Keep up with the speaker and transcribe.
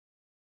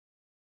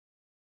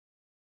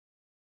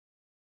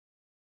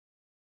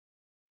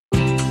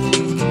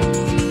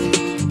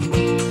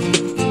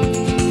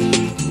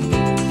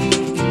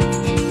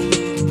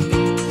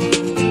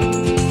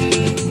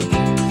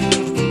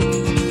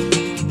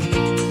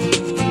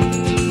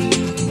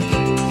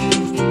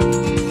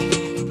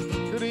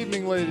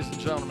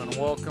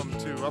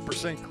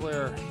St.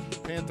 Clair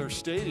Panther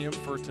Stadium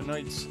for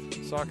tonight's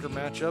soccer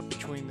matchup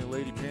between the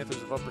Lady Panthers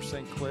of Upper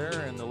St. Clair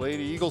and the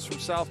Lady Eagles from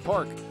South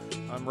Park.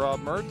 I'm Rob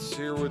Mertz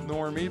here with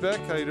Norm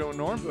Ebeck. How you doing,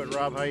 Norm? Good,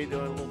 Rob. How you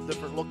doing? A little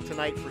different look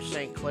tonight for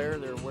St. Clair.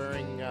 They're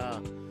wearing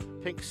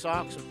pink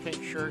socks and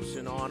pink shirts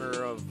in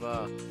honor of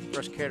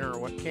breast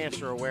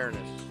cancer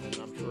awareness. And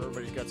I'm sure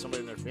everybody's got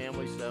somebody in their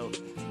family, so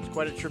it's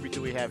quite a tribute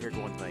that we have here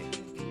going tonight.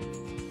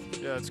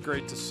 Yeah, it's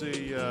great to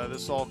see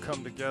this all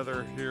come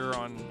together here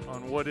on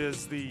what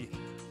is the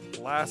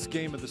last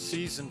game of the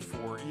season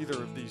for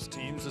either of these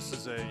teams. This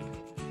is a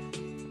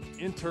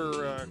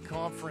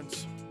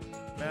inter-conference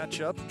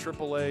matchup,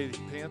 AAA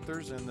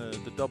Panthers and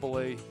the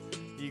AA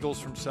Eagles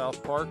from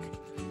South Park.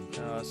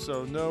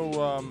 So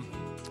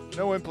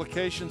no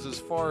implications as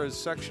far as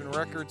section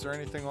records or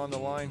anything on the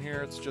line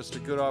here. It's just a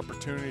good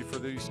opportunity for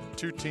these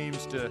two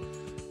teams to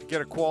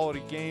get a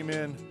quality game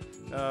in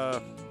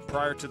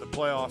prior to the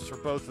playoffs for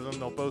both of them.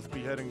 They'll both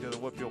be heading to the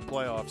Whitfield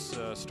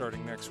playoffs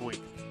starting next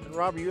week. And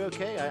Rob, are you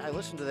okay? I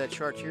listened to that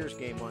Chartiers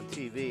game on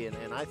TV,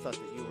 and I thought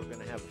that you were going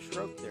to have a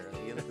stroke there at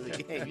the end of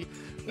the game.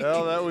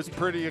 Well, that was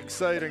pretty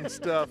exciting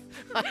stuff.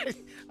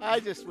 I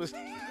just was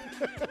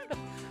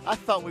I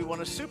thought we won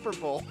a Super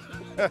Bowl.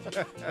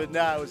 But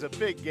no, it was a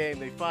big game.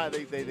 They got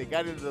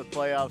into the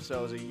playoffs, so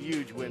it was a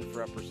huge win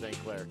for Upper St.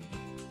 Clair.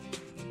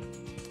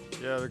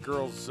 Yeah, the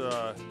girls,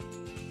 I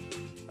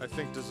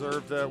think,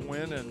 deserve that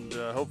win, and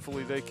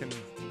hopefully they can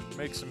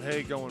make some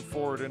hay going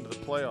forward into the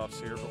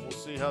playoffs here. But we'll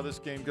see how this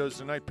game goes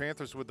tonight.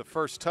 Panthers with the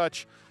first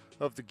touch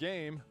of the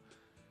game,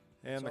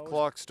 and the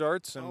clock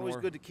starts. And always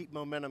good to keep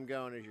momentum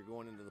going as you're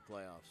going into the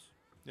playoffs.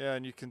 Yeah,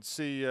 and you can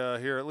see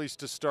here, at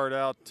least to start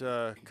out,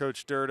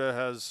 Coach Durda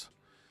has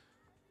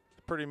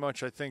pretty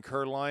much, I think,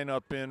 her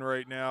lineup in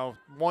right now.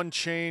 One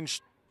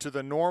change to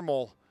the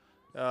normal,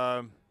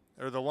 or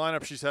the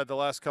lineup she's had the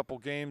last couple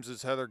games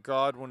is Heather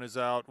Godwin is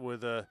out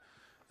with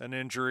an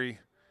injury,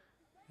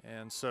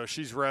 and so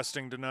she's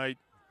resting tonight.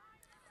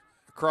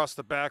 Across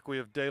the back, we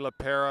have De La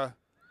Pera,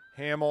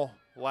 Hamill,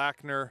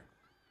 Lackner,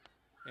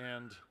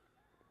 and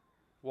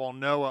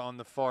Walnoa on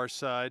the far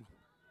side.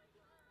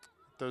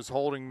 Those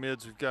holding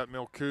mids, we've got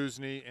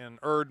Milkuzny and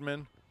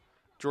Erdman.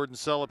 Jordan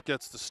Sellup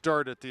gets the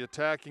start at the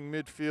attacking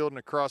midfield, and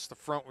across the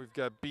front we've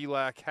got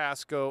Belak,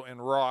 Haskell,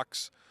 and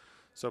Rocks.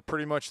 So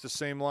pretty much the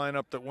same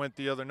lineup that went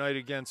the other night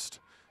against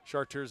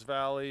Chartiers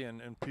Valley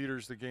and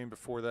Peters the game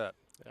before that.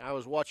 I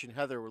was watching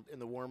Heather in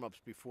the warm-ups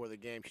before the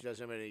game. She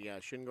doesn't have any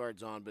shin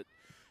guards on, but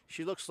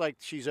she looks like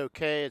she's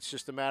okay. It's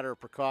just a matter of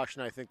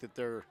precaution. I think that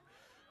they're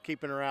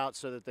keeping her out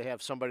so that they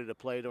have somebody to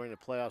play during the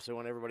playoffs. They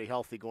want everybody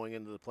healthy going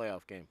into the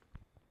playoff game.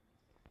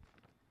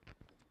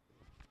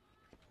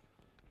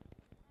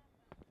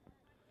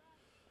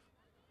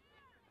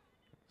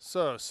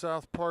 So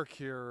South Park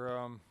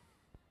here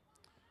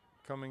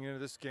coming into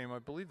this game, I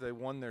believe they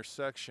won their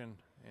section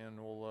and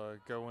will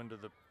go into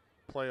the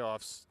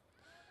playoffs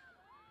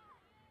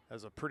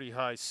as a pretty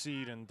high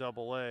seed in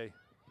AA.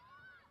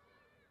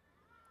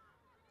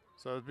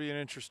 So it'd be an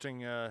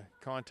interesting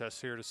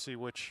contest here to see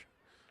which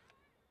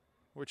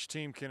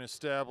team can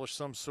establish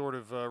some sort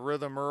of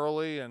rhythm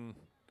early, and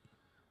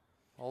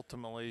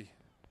ultimately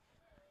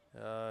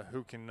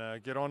who can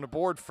get on the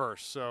board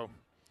first. So.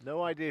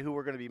 No idea who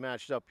we're going to be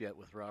matched up yet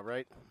with, Rob,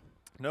 right?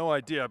 No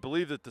idea. I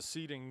believe that the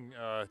seeding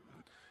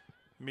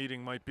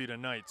meeting might be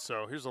tonight.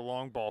 So here's a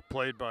long ball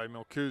played by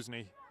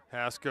Milkuzny.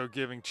 Haskell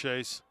giving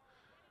chase.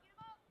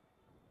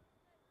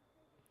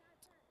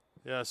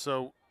 Yeah,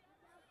 so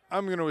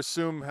I'm going to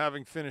assume,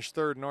 having finished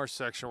third in our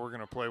section, we're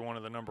going to play one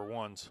of the number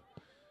ones.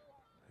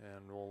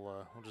 And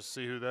we'll just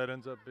see who that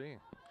ends up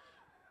being.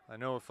 I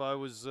know if I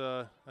was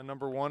a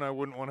number one, I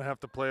wouldn't want to have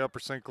to play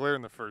Upper St. Clair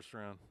in the first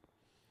round.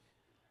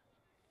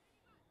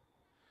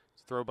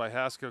 Throw by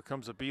Haskell,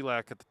 comes a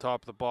Belak at the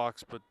top of the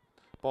box, but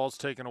ball's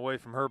taken away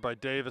from her by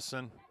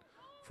Davison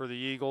for the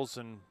Eagles,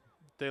 and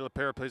De La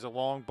Pera plays a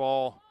long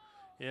ball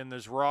in.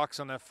 There's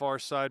Rocks on that far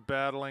side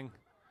battling.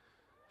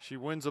 She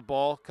wins a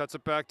ball, cuts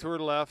it back to her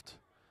left,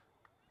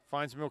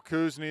 finds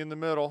Milkuzny in the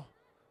middle,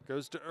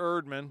 goes to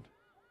Erdman.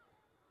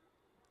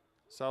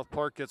 South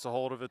Park gets a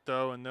hold of it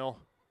though, and they'll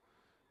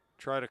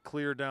try to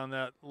clear down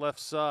that left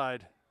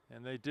side,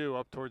 and they do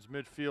up towards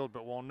midfield,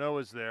 but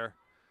Walnoa's there.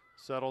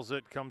 Settles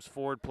it, comes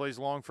forward, plays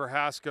long for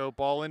Haskell.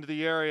 Ball into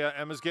the area.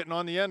 Emma's getting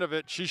on the end of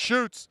it. She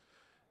shoots.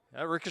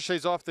 That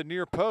ricochets off the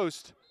near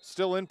post.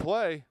 Still in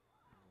play.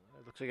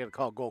 It looks like they got to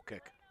call a goal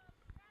kick.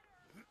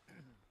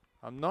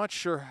 I'm not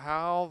sure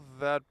how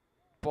that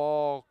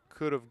ball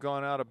could have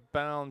gone out of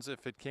bounds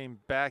if it came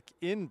back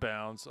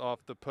inbounds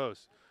off the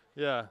post.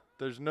 Yeah,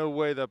 there's no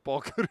way that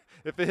ball could.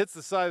 If it hits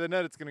the side of the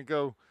net, it's going to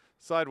go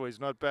sideways,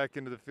 not back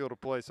into the field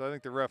of play. So I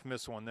think the ref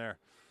missed one there.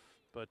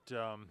 But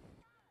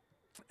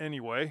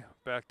anyway,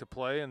 back to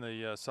play, and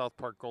the South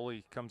Park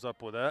goalie comes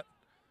up with that.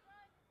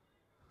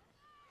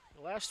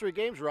 The last three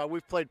games, Rob,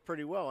 we've played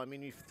pretty well. I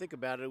mean, if you think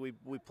about it, we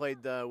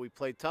played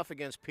tough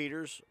against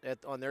Peters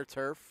on their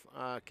turf.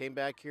 Came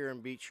back here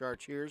and beat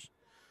Chartiers.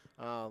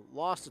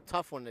 Lost a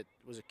tough one that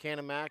was at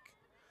Canamac,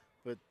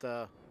 but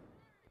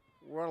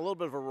we're on a little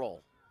bit of a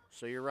roll.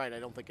 So you're right. I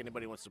don't think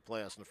anybody wants to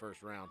play us in the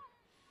first round.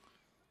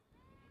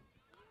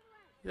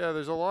 Yeah,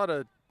 there's a lot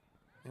of,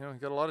 you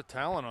got a lot of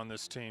talent on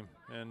this team.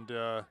 And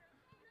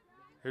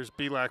here's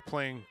Belak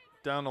playing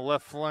down the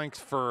left flanks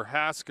for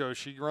Hasko.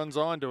 She runs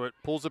onto it,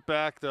 pulls it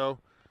back though.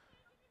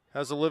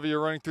 Has Olivia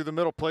running through the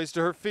middle, plays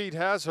to her feet,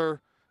 has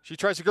her. She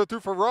tries to go through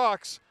for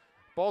rocks.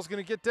 Ball's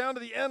going to get down to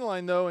the end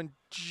line though, and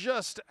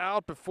just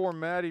out before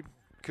Maddie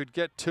could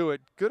get to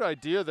it. Good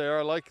idea there.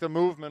 I like the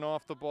movement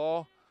off the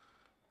ball.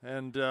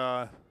 And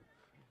that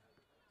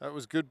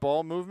was good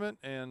ball movement.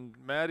 And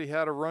Maddie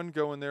had a run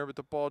going there, but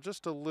the ball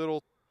just a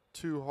little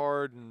too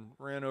hard and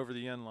ran over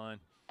the end line.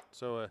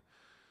 So a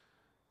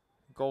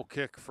goal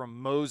kick from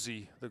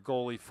Mosey, the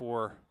goalie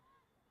for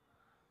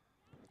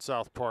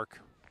South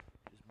Park.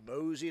 Just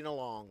moseying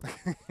along.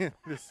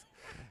 This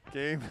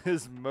game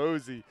is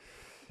Mosey.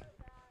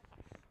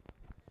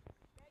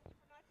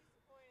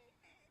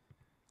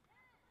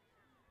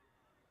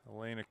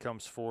 Elena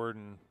comes forward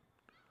and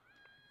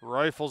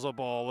rifles a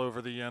ball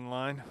over the end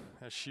line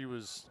as she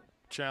was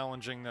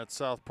challenging that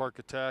South Park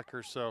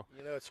attacker. So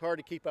it's hard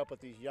to keep up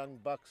with these young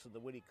bucks and the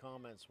witty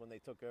comments when they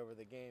took over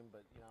the game,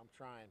 but I'm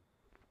trying.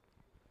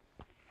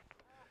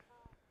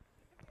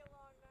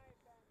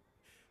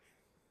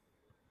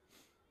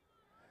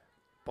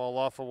 Ball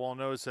off of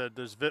Walno's head.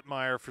 There's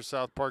Vittmeyer for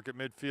South Park at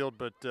midfield,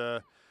 but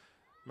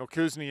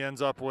Milkuzny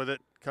ends up with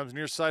it. Comes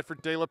near side for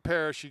De La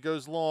Pera. She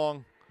goes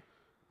long.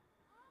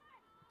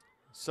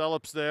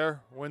 Selup's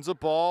there, wins a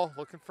ball,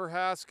 looking for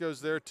Hasko's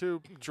there too.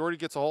 Jordy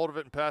gets a hold of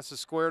it and passes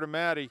square to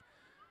Maddie.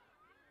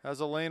 Has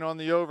a lane on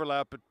the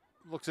overlap, but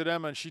looks at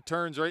Emma and she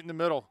turns right in the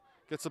middle.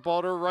 Gets the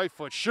ball to her right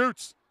foot,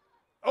 shoots.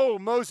 Oh,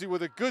 Mosey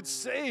with a good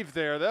save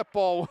there. That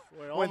ball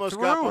went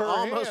through her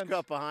almost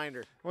got behind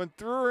her. Went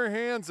through her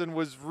hands and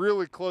was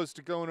really close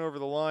to going over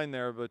the line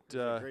there. But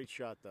great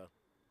shot though.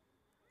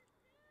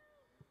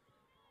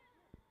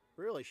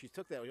 Really, she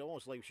took that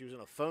almost like she was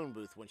in a phone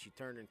booth when she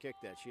turned and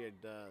kicked that. She had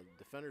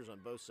defenders on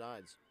both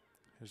sides.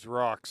 Here's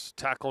Rocks,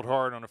 tackled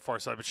hard on the far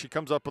side, but she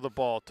comes up with the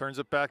ball, turns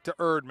it back to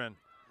Erdman,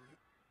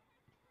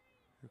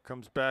 who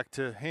comes back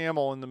to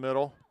Hamill in the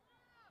middle.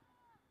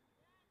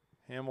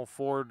 Hamill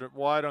forward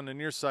wide on the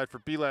near side for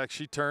Belak.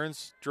 She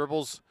turns,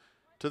 dribbles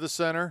to the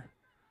center,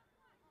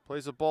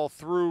 plays the ball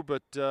through,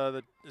 but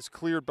that is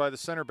cleared by the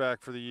center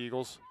back for the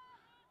Eagles.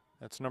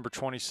 That's number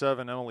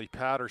 27, Emily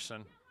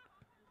Patterson.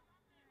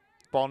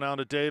 Ball now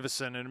to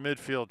Davison in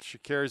midfield. She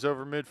carries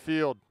over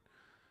midfield.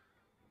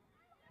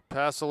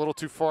 Pass a little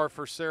too far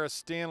for Sarah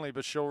Stanley,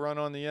 but she'll run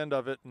on the end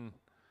of it and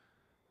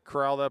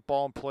corral that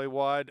ball and play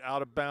wide,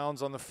 out of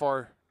bounds on the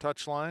far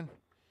touchline.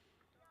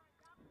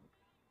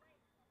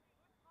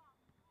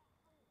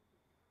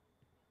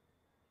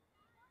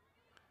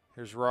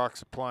 Here's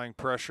Rocks applying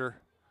pressure.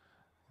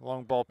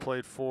 Long ball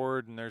played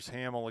forward, and there's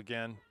Hamill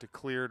again to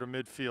clear to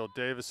midfield.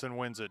 Davison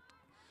wins it.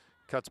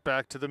 Cuts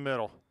back to the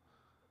middle.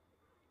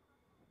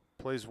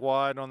 Plays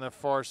wide on the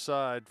far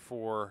side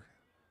for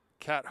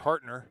Kat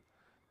Hartner.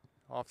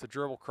 Off the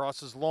dribble,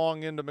 crosses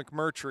long into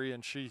McMurtry,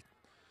 and she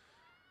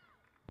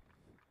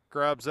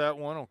grabs that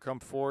one. Will come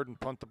forward and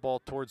punt the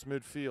ball towards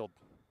midfield.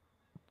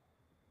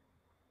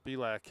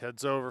 Belak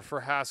heads over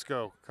for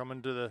Hasko,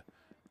 coming to the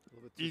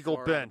Eagle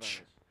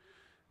bench.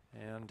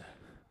 And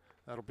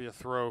that'll be a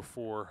throw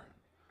for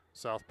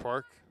South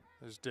Park.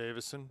 There's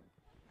Davison.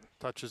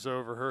 Touches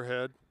over her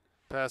head.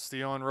 Past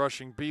the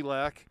on-rushing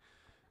Belak.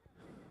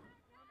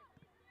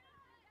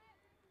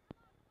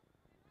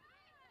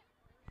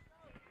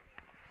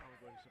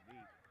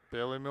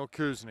 Bailey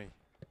Milkuzny.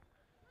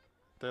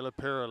 De La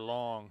Pera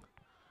long.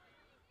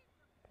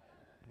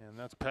 And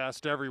that's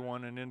past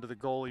everyone and into the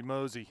goalie,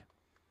 Mosey.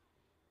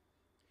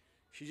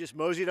 She just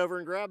moseyed over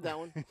and grabbed that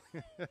one.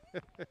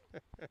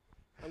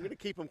 I'm going to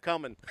keep them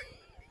coming.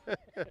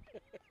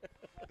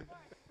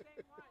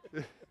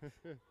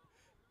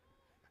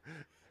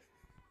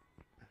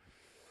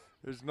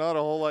 There's not a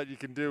whole lot you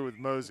can do with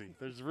Mosey.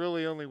 There's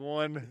really only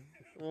one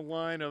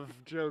line of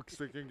jokes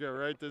that can go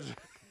right. That's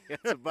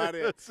about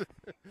it.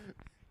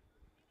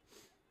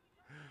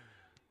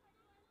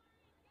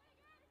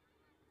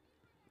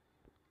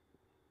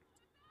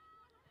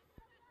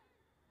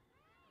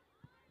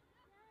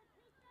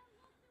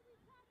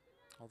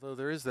 Although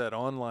there is that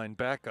online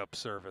backup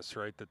service,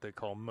 right, that they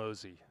call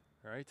Mosey,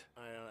 right?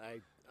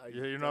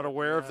 You're not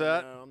aware of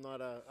that? No,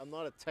 I'm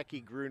not a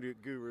techie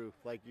guru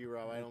like you,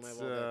 Rob. I don't have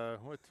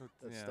all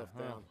that stuff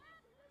down.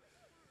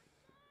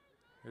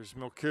 Here's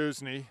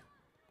Milkuzny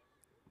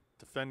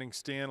defending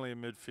Stanley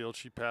in midfield.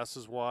 She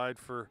passes wide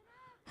for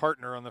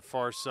Hartner on the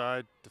far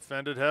side.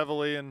 Defended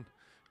heavily, and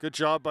good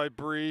job by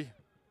Bree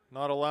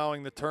not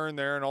allowing the turn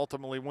there and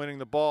ultimately winning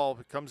the ball.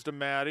 It comes to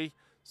Maddie.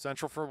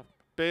 Central for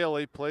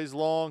Bailey. Plays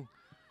long.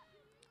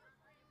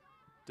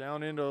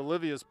 Down into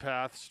Olivia's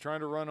path. She's trying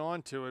to run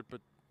onto it,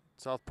 but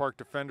South Park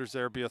defenders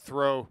there. Be a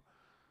throw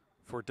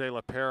for De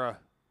La Pera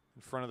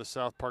in front of the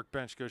South Park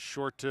bench. Goes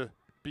short to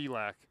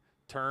Belak.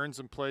 Turns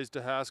and plays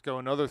to Hasko.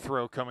 Another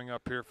throw coming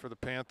up here for the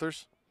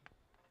Panthers.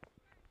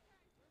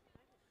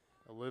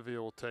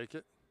 Olivia will take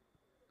it.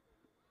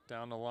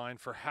 Down the line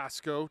for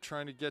Hasko,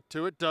 trying to get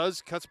to it.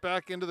 Does, cuts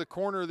back into the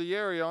corner of the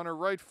area on her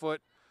right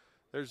foot.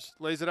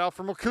 Lays it out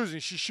for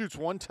Melkuzni. She shoots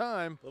one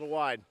time. A little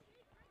wide.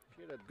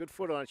 She had a good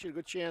foot on it. She had a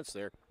good chance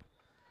there.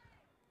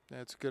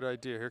 That's a good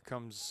idea. Here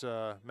comes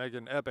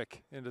Megan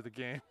Ebick into the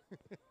game.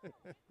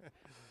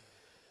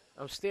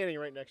 I'm standing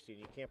right next to you.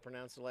 You can't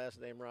pronounce the last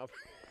name, Rob.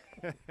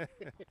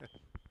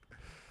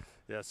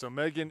 Yeah, so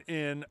Megan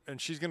in, and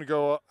she's going to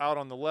go out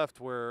on the left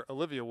where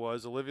Olivia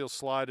was. Olivia will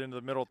slide into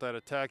the middle at that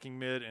attacking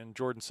mid, and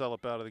Jordan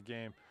Sellup out of the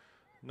game.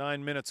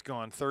 9 minutes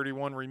gone,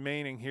 31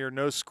 remaining here,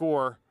 no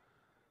score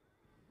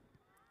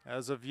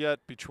as of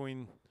yet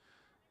between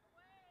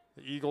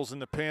the Eagles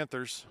and the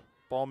Panthers.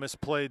 Ball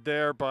misplayed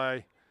there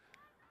by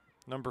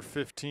number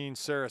 15,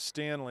 Sarah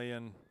Stanley,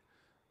 and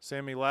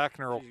Sammy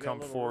Lackner will come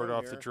forward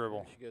off the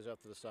dribble. She goes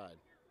out to the side.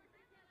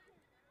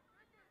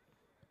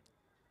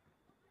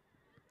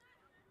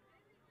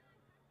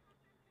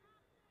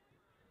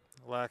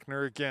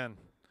 Lackner again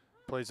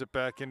plays it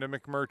back into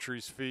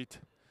McMurtry's feet.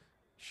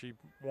 She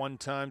one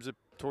times it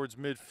towards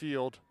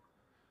midfield.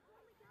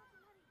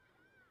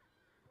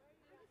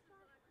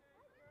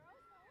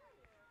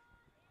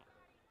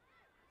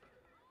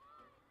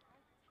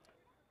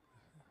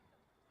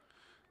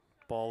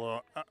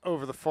 Ball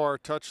over the far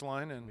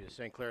touchline, and a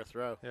St. Clair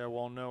throw. Yeah,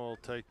 Walno will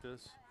take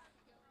this.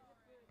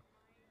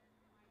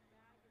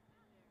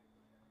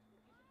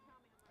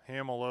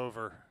 Hamill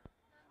over.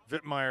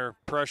 Vittmeyer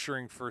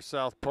pressuring for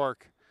South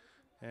Park,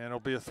 and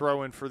it'll be a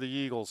throw-in for the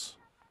Eagles.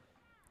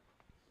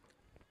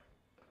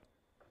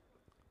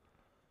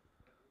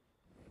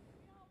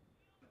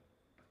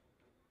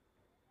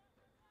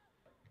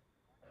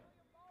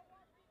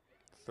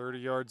 "30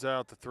 yards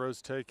out, the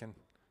throw's taken.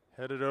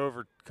 Headed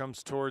over,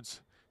 comes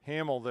towards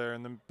Hamill there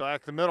in the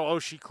back the middle. Oh,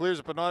 she clears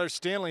it, but not as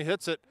Stanley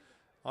hits it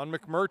on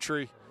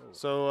McMurtry.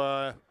 So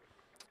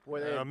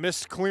a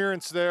missed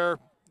clearance there.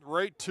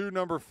 Right to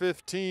number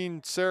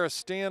 15, Sarah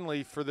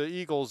Stanley for the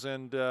Eagles,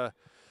 and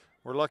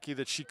we're lucky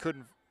that she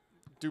couldn't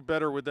do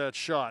better with that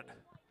shot.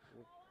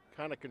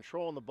 Kind of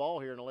controlling the ball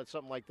here, and to let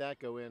something like that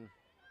go in,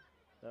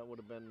 that would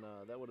have been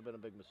a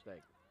big mistake.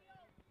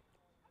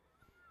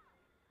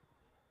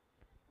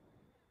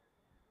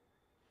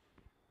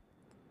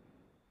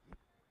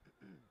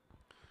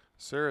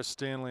 Sarah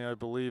Stanley, I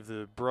believe,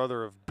 the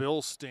brother of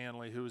Bill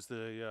Stanley, who was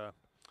the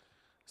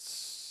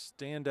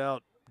standout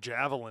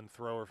javelin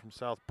thrower from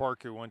South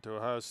Park who went to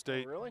Ohio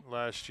State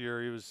last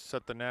year. He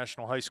set the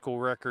national high school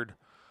record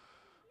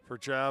for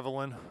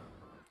javelin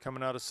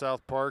coming out of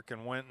South Park,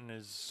 and went and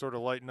is sort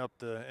of lighting up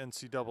the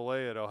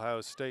NCAA at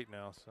Ohio State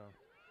now. So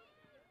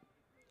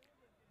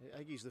I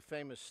think he's the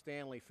famous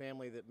Stanley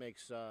family that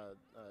makes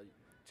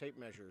tape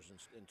measures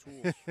and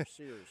tools for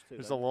Sears too.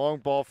 There's a long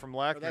ball from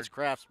Lackner. Oh, that's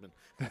Craftsman.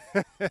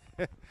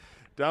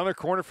 Down the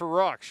corner for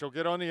Rock. She'll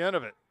get on the end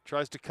of it.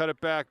 Tries to cut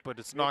it back, but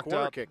it's knocked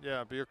out. Kick.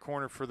 Yeah, be a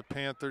corner for the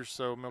Panthers.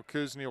 So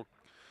Melkuzni will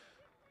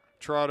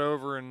trot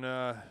over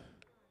and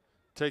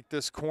take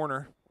this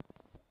corner.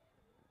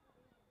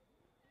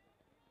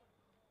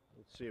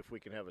 Let's see if we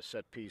can have a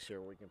set piece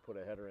here. We can put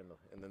a header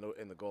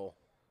in the goal.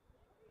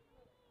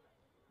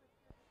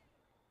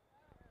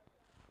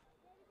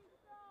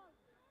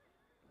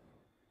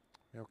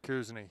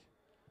 Melkuzni,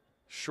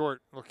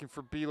 short, looking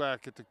for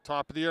Belak at the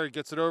top of the area.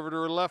 Gets it over to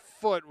her left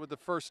foot with the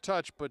first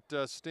touch, but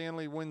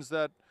Stanley wins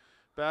that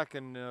back,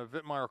 and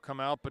Vittmeyer will come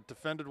out, but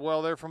defended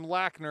well there from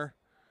Lackner.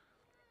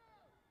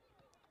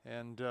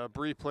 And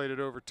Bree played it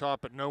over top,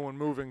 but no one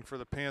moving for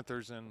the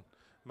Panthers, and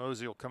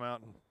Mosey will come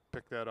out and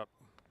pick that up.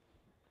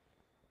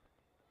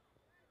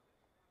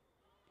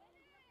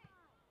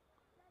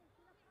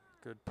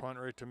 Good punt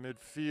right to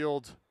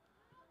midfield.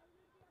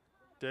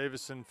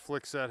 Davison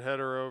flicks that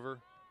header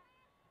over.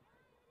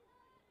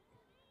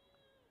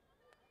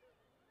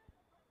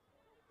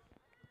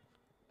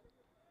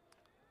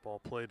 Ball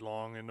played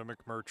long into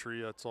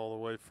McMurtry. That's all the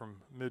way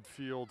from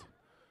midfield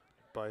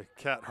by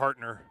Kat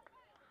Hartner.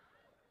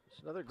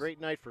 It's another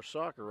great night for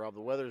soccer, Rob.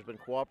 The weather's been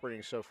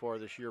cooperating so far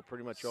this year,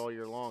 pretty much all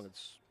year long.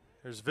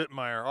 There's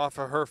Vittmeyer off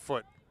of her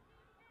foot,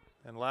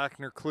 and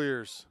Lackner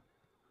clears.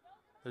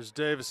 There's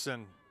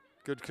Davison.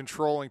 Good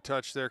controlling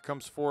touch there.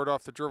 Comes forward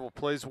off the dribble.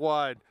 Plays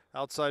wide.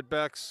 Outside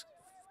backs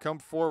come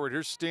forward.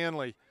 Here's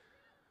Stanley.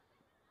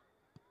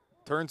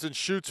 Turns and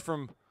shoots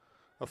from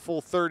a full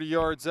 30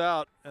 yards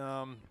out.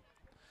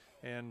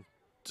 And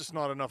just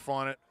not enough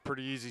on it.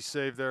 Pretty easy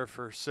save there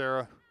for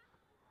Sarah.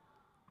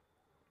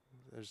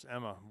 There's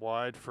Emma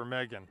wide for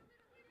Megan.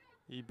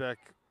 Ebeck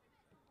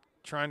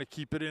trying to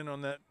keep it in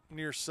on that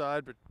near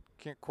side, but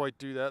can't quite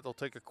do that. They'll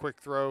take a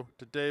quick throw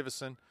to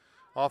Davison.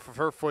 Off of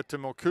her foot to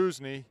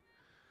Melkuzni.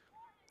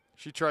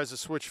 She tries to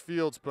switch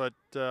fields, but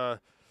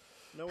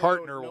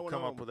Hartner will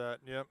come up with that.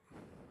 Yep.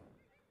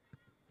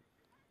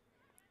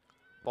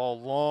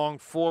 Ball long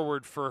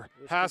forward for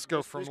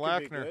Hasko from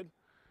Lackner.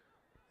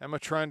 Emma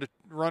trying to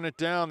run it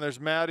down. There's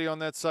Maddie on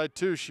that side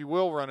too. She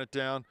will run it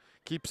down.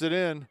 Keeps it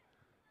in.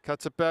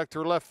 Cuts it back to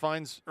her left.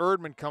 Finds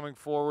Erdman coming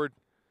forward.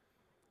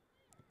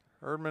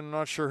 Erdman,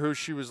 not sure who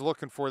she was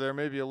looking for there.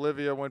 Maybe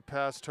Olivia went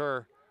past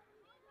her.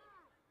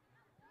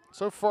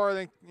 So far, I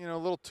think, you know, a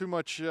little too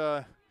much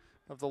of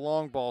the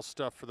long ball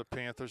stuff for the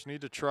Panthers.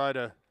 Need to try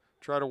to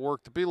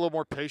work, to be a little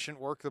more patient,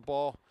 work the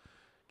ball,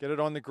 get it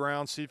on the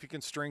ground, see if you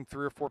can string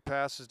 3 or 4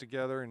 passes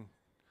together and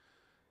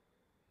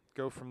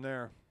go from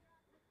there.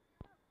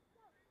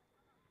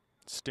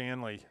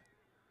 Stanley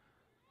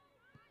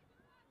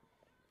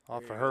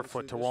off of her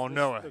foot to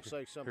Walnoa.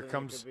 Like here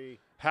comes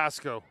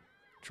Hasko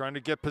trying to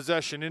get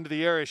possession into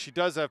the area. She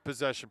does have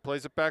possession.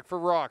 Plays it back for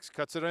Rocks.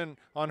 Cuts it in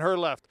on her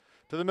left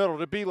to the middle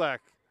to Belak.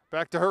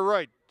 Back to her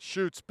right.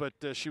 Shoots, but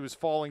she was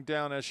falling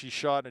down as she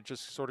shot, and it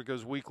just sort of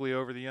goes weakly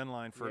over the end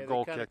line for a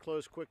goal kick. Kind of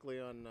closed quickly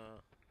on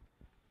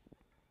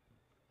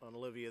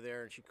Olivia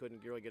there, and she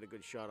couldn't really get a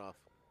good shot off.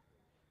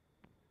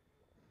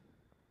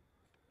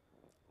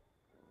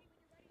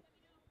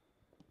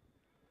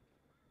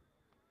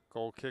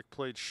 Goal kick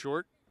played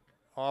short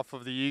off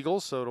of the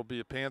Eagles, so it'll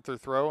be a Panther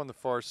throw on the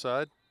far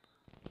side.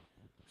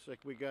 Looks like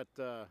we got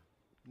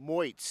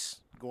Moitz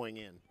going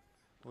in.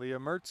 Leah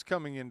Mertz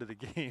coming into the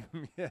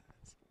game, yes.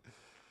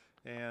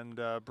 And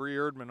Bree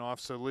Erdman off,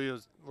 so Leah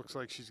looks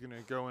like she's going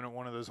to go in at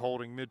one of those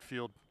holding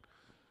midfield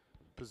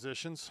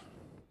positions.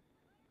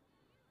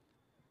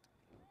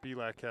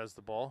 Belak has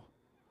the ball.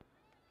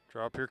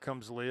 Drop, here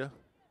comes Leah.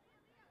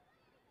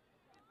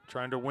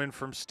 Trying to win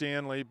from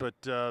Stanley, but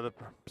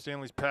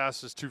Stanley's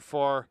pass is too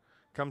far.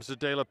 Comes to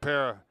De La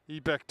Pera.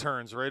 Ebeck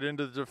turns right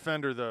into the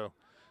defender, though.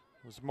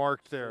 Was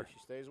marked there. She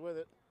stays with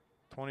it.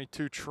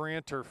 22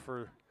 Tranter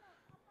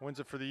wins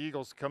it for the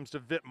Eagles. Comes to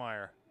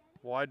Vittmeyer.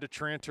 Wide to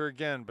Tranter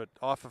again, but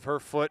off of her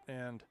foot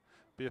and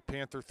be a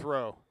Panther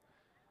throw.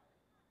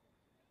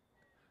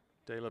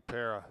 De La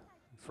Pera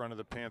in front of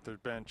the Panther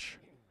bench.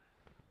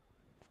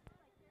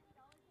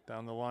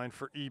 Down the line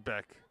for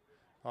Ebeck.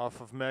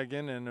 Off of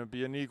Megan, and it'll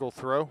be an Eagle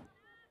throw.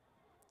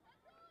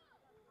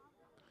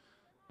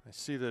 I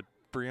see that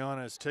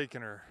Brianna has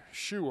taken her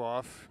shoe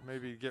off,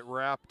 maybe get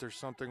wrapped or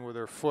something with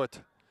her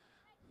foot.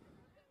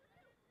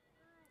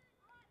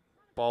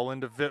 Ball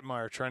into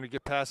Vittmeyer, trying to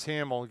get past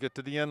Hamill and get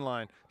to the end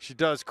line. She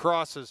does,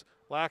 crosses.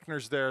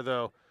 Lackner's there,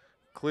 though.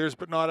 Clears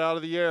but not out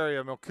of the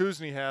area.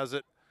 Milkuzny has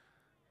it.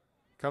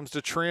 Comes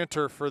to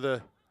Tranter for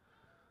the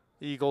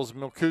Eagles.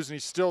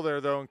 Milkuzny's still there,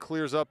 though, and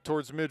clears up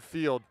towards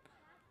midfield.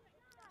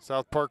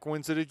 South Park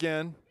wins it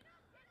again.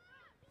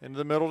 Into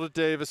the middle to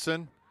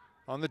Davison.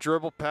 On the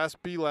dribble,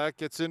 past Belak,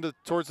 gets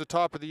towards the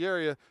top of the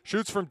area.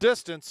 Shoots from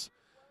distance.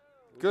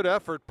 Good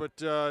effort, but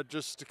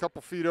just a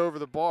couple feet over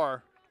the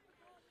bar.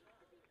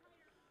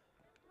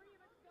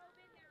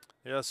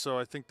 Yeah, so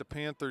I think the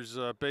Panthers,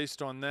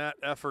 based on that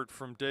effort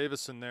from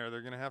Davison there,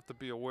 they're going to have to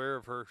be aware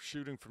of her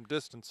shooting from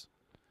distance.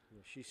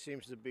 She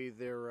seems to be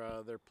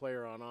their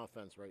player on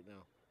offense right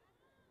now.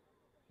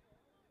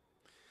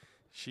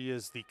 She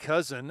is the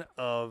cousin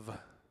of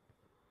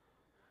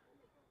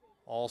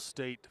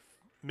All-State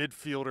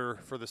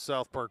midfielder for the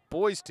South Park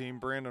boys team,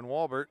 Brandon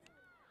Walbert.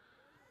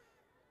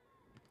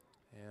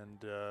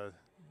 And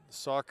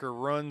soccer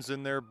runs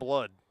in their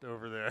blood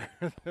over there,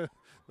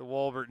 the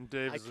Walbert and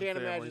Davis. I can't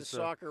imagine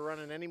soccer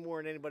running any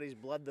more in anybody's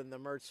blood than the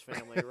Mertz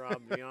family,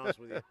 Rob, to be honest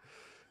with you.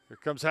 Here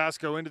comes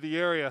Hasko into the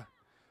area.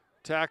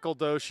 Tackled,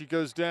 though. She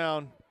goes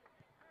down.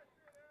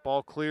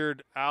 Ball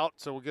cleared out,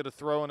 so we'll get a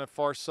throw on the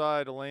far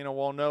side. Elena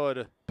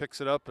Walnoa picks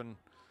it up and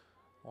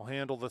will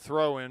handle the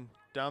throw in.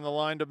 Down the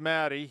line to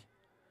Maddie.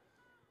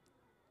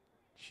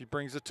 She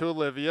brings it to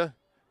Olivia.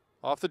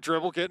 Off the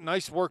dribble, get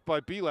nice work by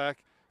Belak.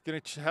 Going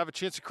to have a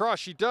chance to cross.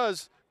 She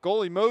does.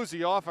 Goalie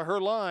Mosey off of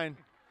her line.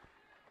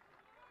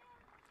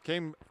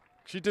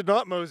 She did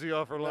not mosey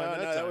off her line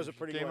that time. That was a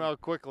pretty Came one.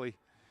 out quickly.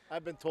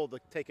 I've been told to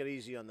take it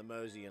easy on the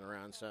moseying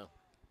around, so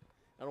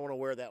I don't want to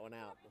wear that one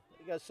out.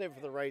 You got to save it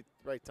for the right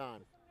time.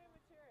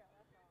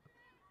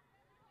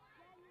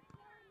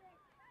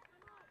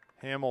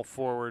 Hamill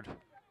forward. And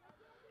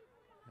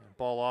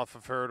ball off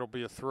of her. It'll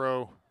be a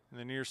throw in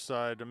the near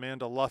side.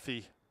 Amanda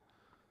Luffy.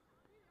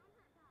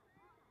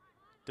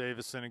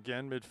 Davison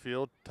again,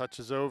 midfield.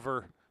 Touches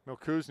over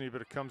Milkuzny,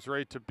 but it comes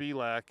right to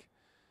Belak.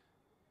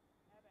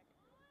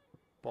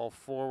 Ball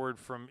forward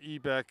from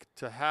Ebeck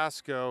to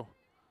Hasko.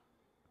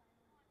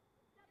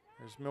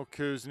 There's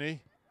Milkuzny.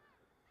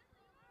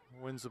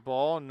 Wins the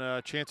ball, and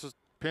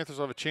Panthers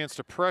will have a chance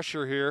to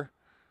pressure here.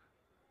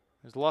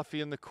 There's Luffy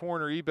in the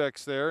corner.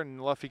 Ebeck's there,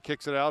 and Luffy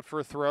kicks it out for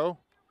a throw.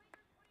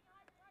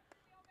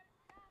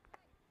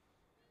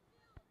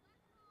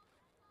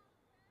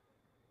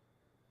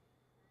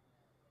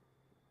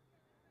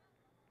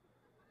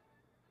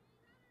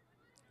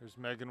 There's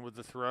Megan with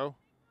the throw.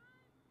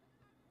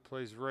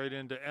 Plays right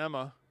into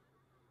Emma.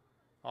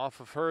 Off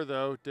of her,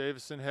 though.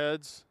 Davison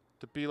heads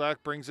to Belak,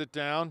 brings it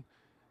down.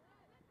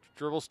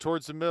 Dribbles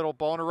towards the middle.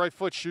 Ball on her right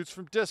foot. Shoots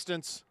from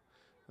distance.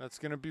 That's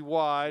going to be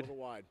wide. A little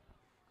wide.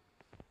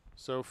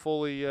 So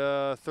fully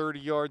 30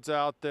 yards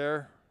out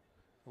there.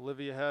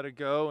 Olivia had to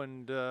go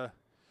and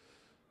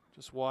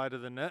just wide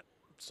of the net.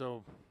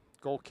 So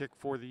goal kick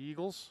for the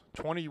Eagles.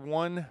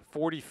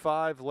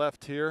 21:45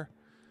 left here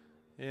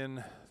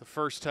in the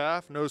first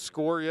half. No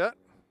score yet.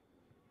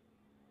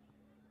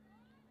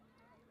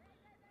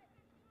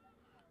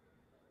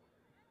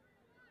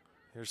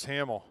 Here's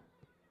Hamill.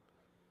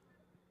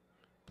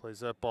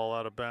 Plays that ball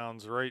out of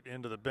bounds right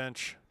into the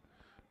bench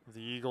of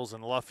the Eagles,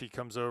 and Luffy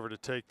comes over to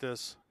take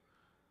this.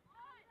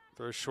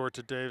 Throws short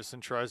to Davison,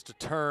 tries to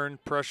turn,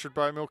 pressured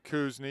by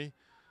Milkuzni.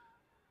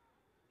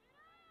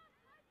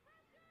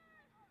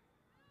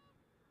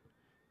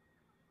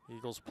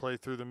 Eagles play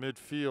through the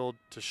midfield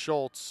to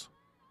Schultz.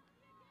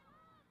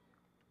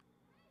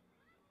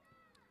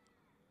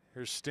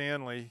 Here's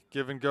Stanley,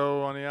 give and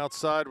go on the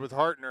outside with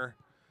Hartner.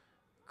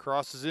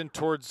 Crosses in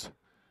towards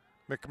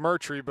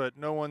McMurtry, but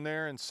no one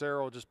there, and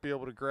Sarah will just be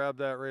able to grab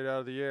that right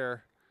out of the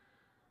air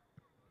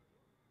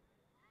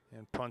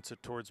and punts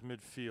it towards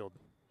midfield.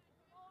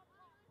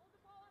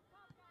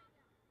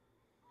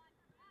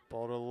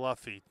 Ball to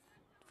Luffy,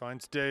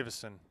 finds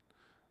Davison,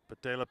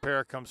 but De La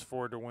Pera comes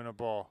forward to win a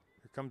ball.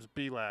 Here comes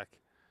Belak.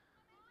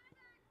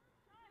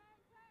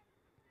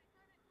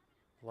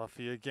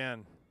 Luffy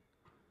again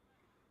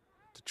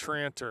to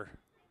Tranter,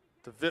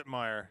 to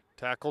Vittmeyer,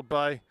 tackled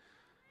by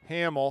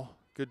Hamill.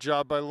 Good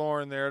job by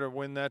Lauren there to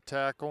win that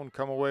tackle and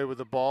come away with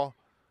the ball.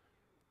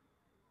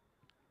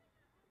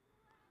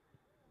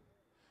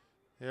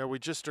 Yeah, we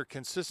just are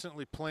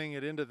consistently playing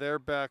it into their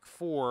back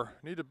four.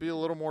 Need to be a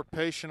little more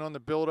patient on the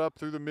build-up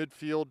through the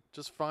midfield.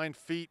 Just find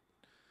feet.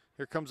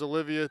 Here comes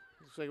Olivia.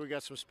 Looks like we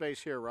got some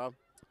space here, Rob.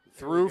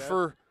 Through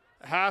for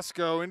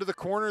Hasko into the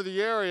corner of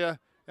the area.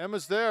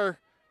 Emma's there.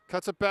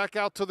 Cuts it back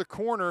out to the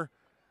corner.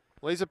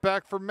 Lays it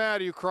back for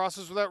Maddie, who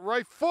crosses with that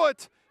right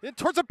foot. In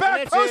towards the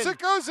back post. It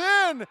goes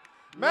in.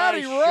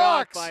 Maddie nice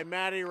rocks. Shot by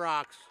Maddie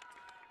rocks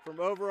from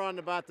over on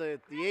about the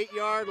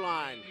 8-yard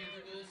line.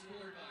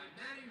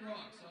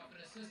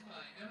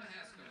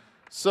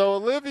 So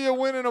Olivia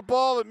winning a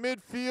ball at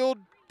midfield,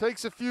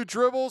 takes a few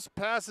dribbles,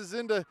 passes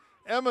into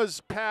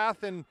Emma's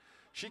path, and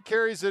she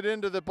carries it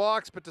into the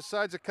box, but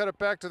decides to cut it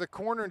back to the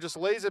corner and just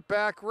lays it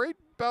back right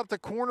about the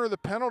corner of the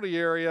penalty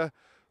area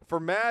for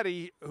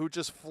Maddie, who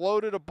just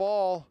floated a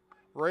ball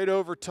right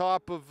over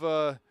top of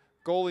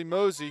goalie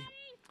Mosey.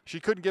 She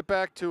couldn't get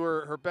back to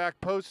her back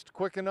post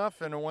quick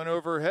enough, and it went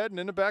over her head and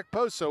in the back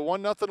post. So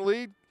 1-0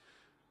 lead.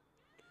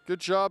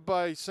 Good job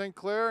by St.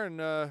 Clair,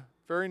 and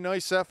very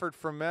nice effort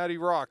from Maddie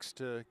Rocks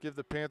to give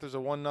the Panthers a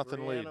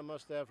 1-0 lead. Brianna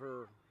must have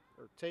her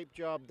tape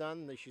job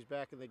done. She's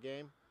back in the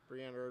game,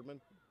 Brianna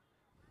Erdman.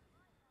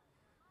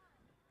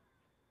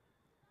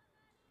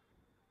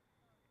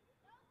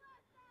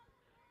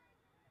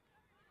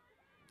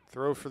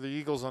 Throw for the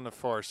Eagles on the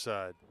far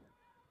side.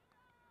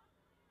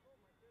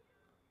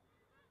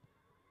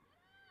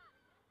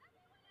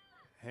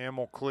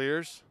 Hamill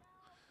clears.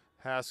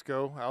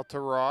 Hasko out to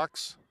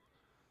Rocks.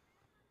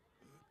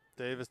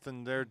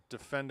 Davison there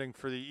defending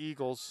for the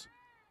Eagles.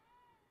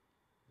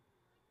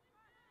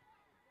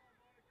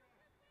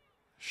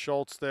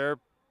 Schultz there.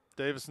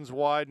 Davison's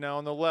wide now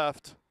on the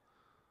left.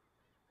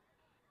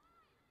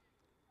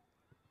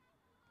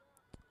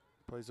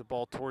 Plays the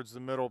ball towards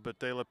the middle, but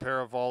De La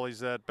Pera volleys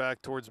that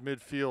back towards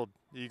midfield.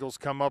 Eagles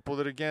come up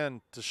with it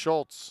again to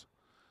Schultz.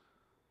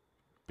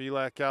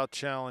 Belak out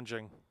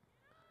challenging.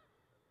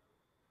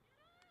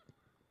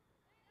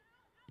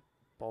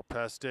 Ball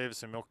past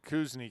Davison.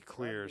 Milkuzni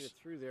clears. Get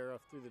through there,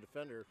 through the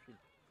defender.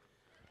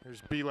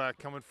 There's Belak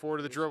coming forward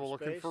to the dribble,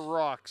 looking for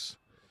Rocks.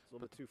 It's a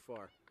little bit too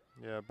far.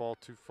 Yeah, ball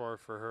too far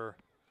for her.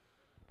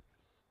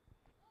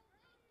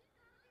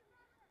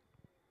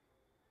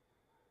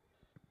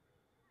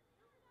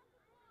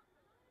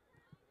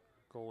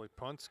 Goalie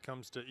punts,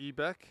 comes to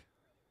Ebeck.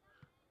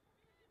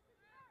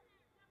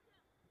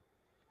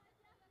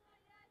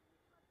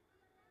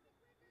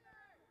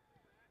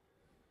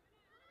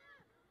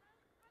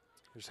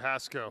 There's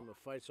Hasko.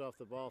 Fights off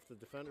the ball if the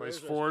defender. Plays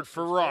forward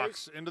for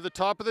Rocks into the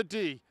top of the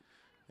D.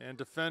 And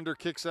defender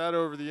kicks that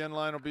over the end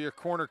line. Will be a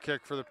corner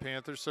kick for the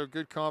Panthers. So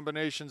good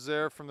combinations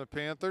there from the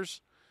Panthers.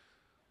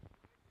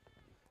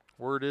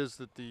 Word is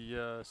that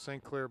the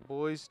St. Clair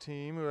boys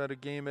team, who had a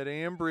game at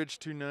Ambridge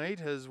tonight,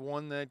 has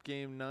won that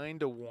game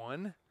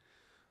 9-1.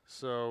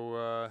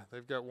 So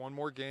they've got one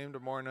more game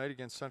tomorrow night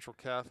against Central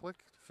Catholic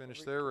to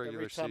finish their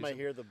regular season. Every time I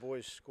hear the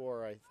boys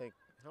score, I think,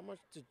 how much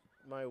did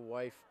my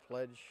wife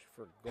pledge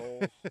for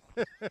goals?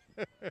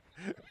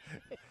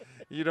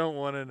 You don't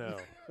want to know.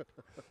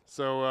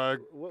 So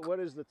what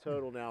is the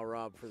total now,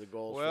 Rob, for the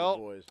goals for the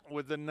boys?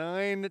 With the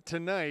 9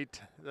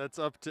 tonight, that's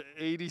up to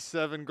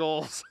 87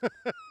 goals.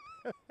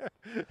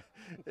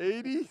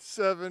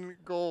 87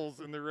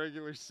 goals in the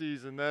regular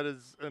season. That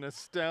is an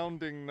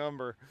astounding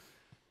number.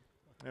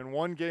 And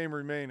one game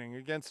remaining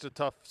against a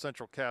tough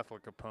Central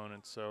Catholic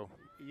opponent. So,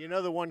 you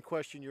know, the one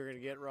question you're going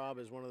to get, Rob,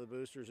 as one of the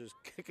boosters is,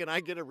 can I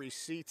get a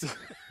receipt?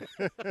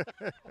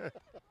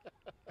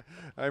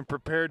 I'm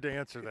prepared to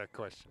answer that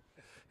question.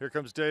 Here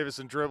comes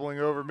Davison dribbling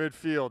over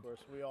midfield. Of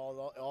course, we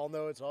all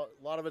know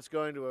a lot of it's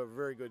going to a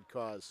very good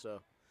cause.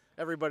 So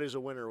everybody's a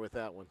winner with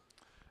that one.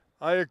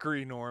 I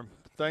agree, Norm.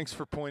 Thanks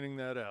for pointing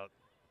that out.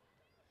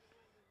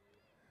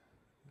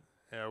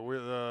 Yeah,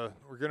 we're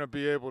going to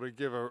be able to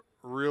give a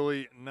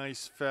really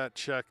nice fat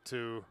check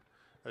to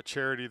a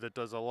charity that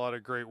does a lot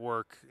of great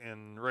work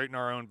right in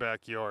our own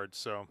backyard.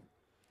 So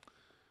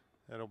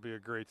that'll be a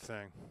great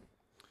thing.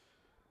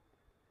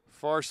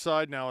 Far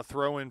side now, a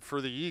throw in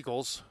for the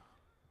Eagles.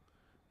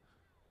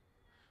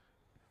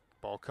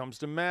 Ball comes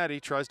to Maddie,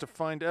 tries to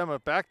find Emma,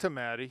 back to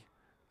Maddie.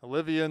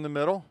 Olivia in the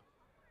middle.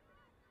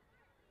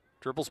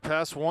 Dribbles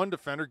past one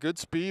defender, good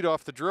speed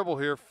off the dribble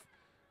here.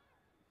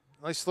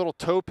 Nice little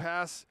toe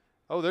pass.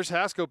 Oh, there's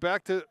Haskell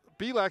back to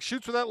Belak,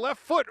 shoots with that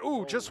left foot.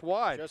 Ooh, just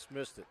wide. Just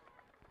missed it.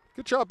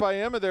 Good job by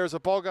Emma there as the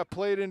ball got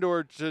played into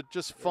her to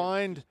just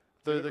find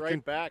the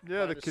right back.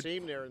 Yeah, the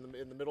seam there in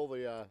the middle of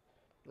the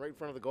right in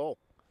front of the goal.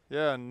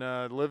 Yeah, and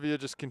Olivia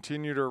just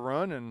continued her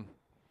run and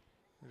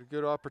had a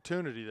good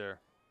opportunity there.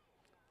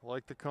 I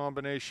like the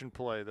combination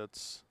play.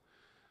 That's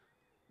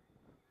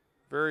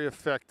very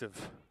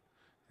effective.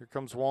 Here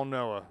comes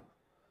Walnoa.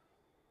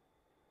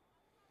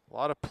 A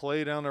lot of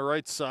play down the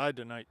right side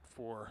tonight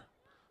for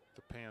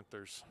the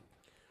Panthers.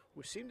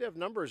 We seem to have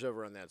numbers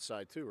over on that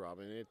side too,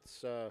 Robin.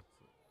 It's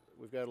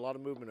we've got a lot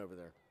of movement over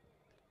there.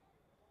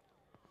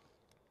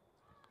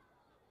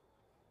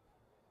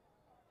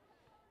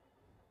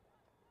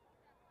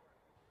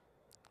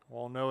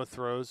 Walnoa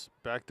throws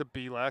back to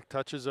Belak,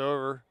 touches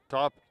over,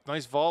 top,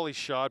 nice volley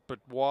shot, but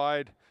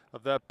wide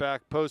of that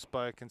back post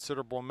by a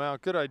considerable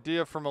amount. Good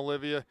idea from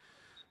Olivia.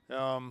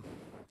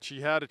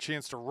 She had a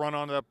chance to run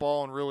onto that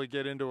ball and really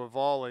get into a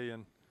volley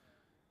and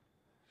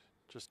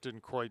just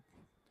didn't quite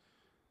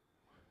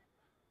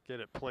get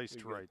it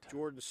placed right.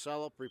 Jordan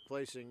Sellup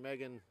replacing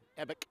Megan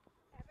Ebick.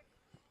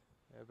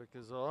 Ebick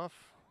is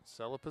off.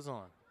 Sellup is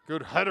on.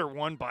 Good header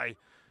won by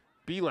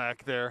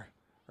Belak there,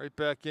 right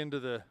back into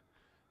the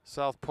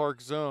South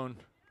Park zone.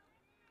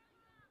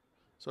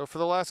 So for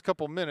the last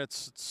couple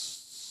minutes, it's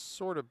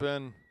sort of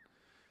been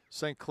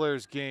St.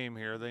 Clair's game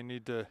here. They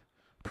need to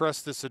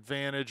press this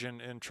advantage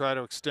and try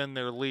to extend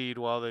their lead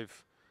while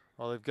they've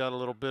got a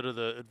little bit of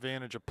the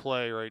advantage of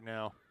play right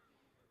now.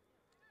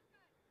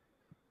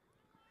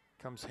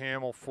 Comes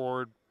Hamill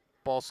forward.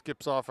 Ball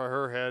skips off of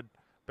her head.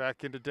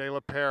 Back into De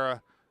La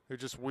Pera, who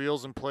just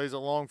wheels and plays it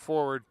long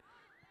forward.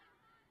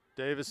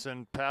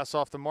 Davison pass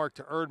off the mark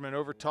to Erdman,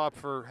 over top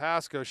for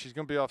Haskell. She's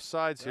going to be off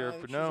sides here,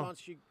 but no.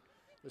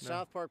 The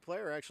South Park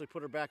player actually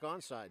put her back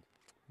onside.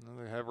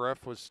 The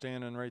ref was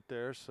standing right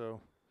there, so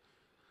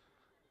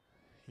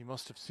he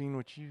must have seen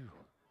what you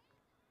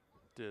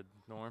did,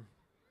 Norm.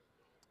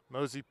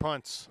 Mosey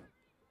punts.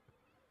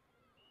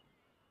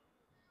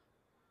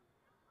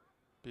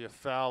 Be a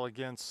foul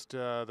against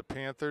the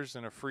Panthers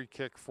and a free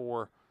kick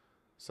for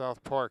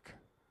South Park.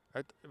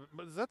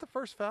 Is that the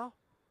first foul?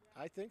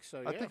 I think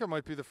so, yeah. I think it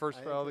might be the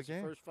first foul of the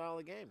game. First foul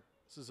of the game.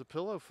 This is a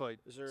pillow fight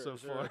so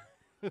far.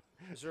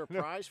 Is there a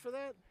prize for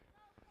that?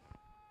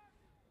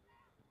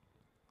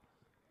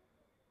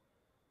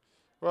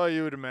 Well,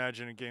 you would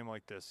imagine a game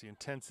like this, the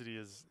intensity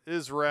is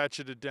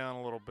ratcheted down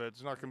a little bit.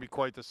 It's not going to be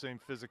quite the same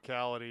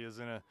physicality as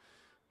in a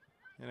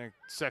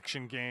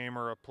section game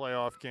or a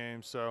playoff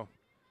game, so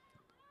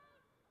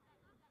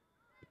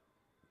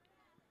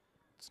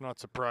it's not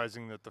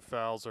surprising that the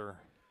fouls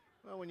are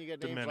well, when you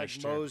get names like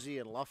Mosey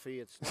and Luffy,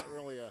 it's not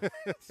really a.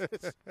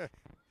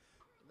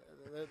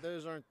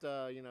 Those aren't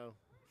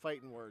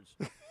fighting words.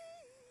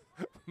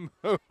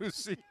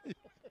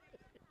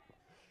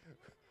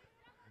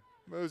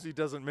 Mosey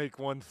doesn't make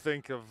one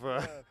think of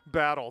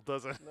battle,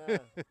 does it? Nah.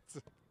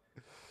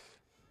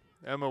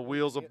 Emma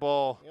wheels a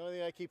ball. The only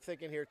thing I keep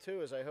thinking here too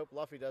is I hope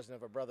Luffy doesn't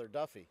have a brother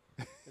Duffy.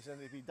 It's going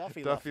to be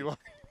Duffy. Duffy.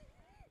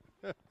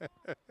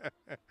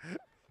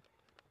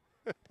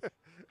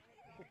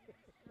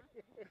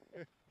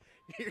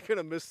 You're going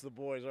to miss the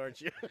boys, aren't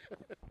you?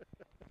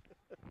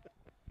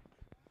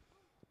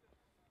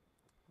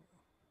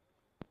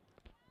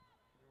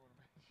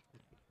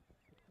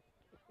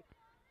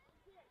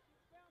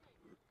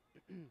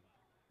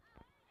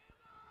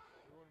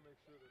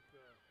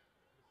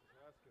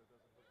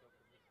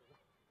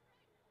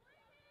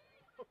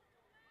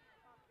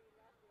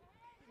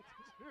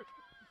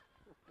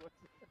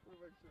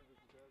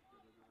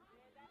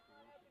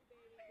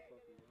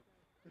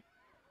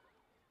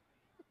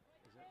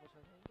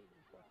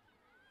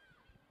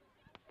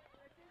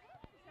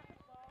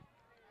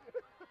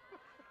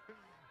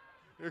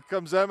 Here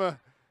comes Emma.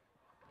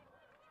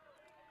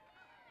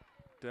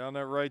 Down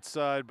that right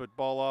side, but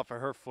ball off of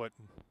her foot.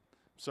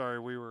 Sorry,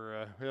 we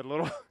had a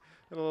little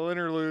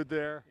interlude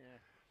there. Yeah.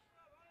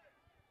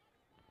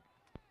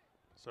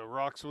 So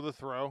Rocks with a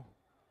throw.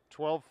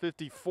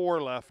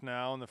 12:54 left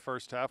now in the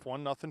first half.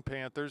 1-0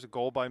 Panthers. A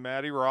goal by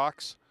Maddie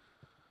Rocks.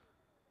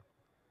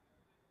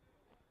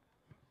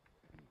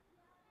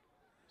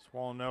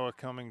 Walnoa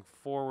coming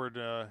forward,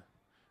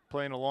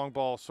 playing a long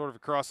ball sort of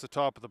across the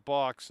top of the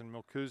box, and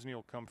Milkuzni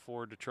will come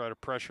forward to try to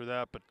pressure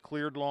that, but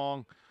cleared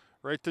long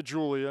right to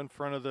Julia in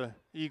front of the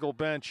Eagle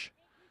bench.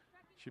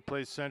 She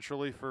plays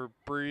centrally for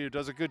Bree, who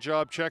does a good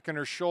job checking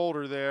her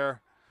shoulder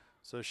there,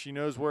 so she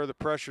knows where the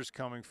pressure's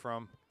coming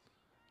from.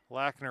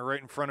 Lackner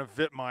right in front of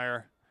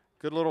Wittmeyer.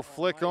 Good little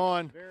flick nice.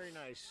 on. Very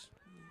nice.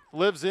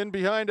 Lives in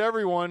behind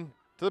everyone.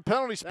 to the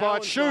penalty spot,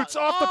 one's shoots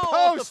not- off the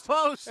oh, post,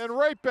 off the post. and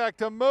right back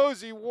to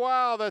Mosey.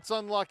 Wow, that's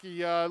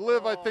unlucky.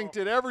 Liv, I think,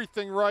 did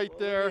everything right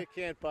there. You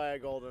can't buy a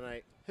goal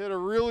tonight. Hit a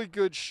really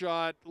good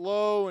shot,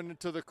 low and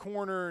into the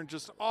corner, and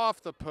just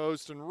off the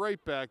post and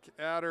right back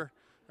at her.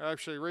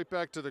 Actually, right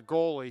back to the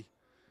goalie.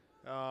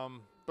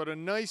 But a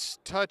nice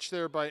touch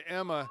there by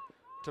Emma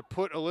to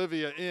put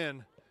Olivia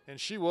in, and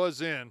she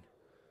was in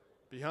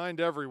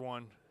behind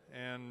everyone.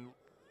 And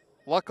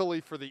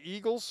luckily for the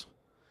Eagles,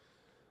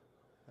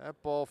 that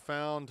ball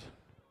found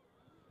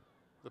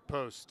the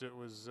post. It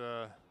was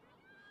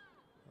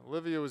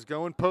Olivia was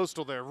going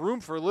postal there.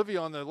 Room for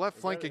Olivia on the left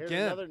flank Here's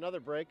again. Another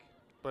break.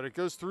 But it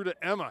goes through to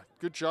Emma.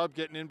 Good job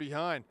getting in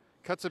behind.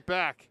 Cuts it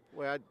back.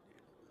 Well,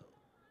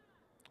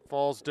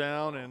 Falls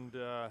down and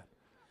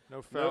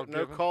no foul no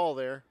given. call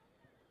there.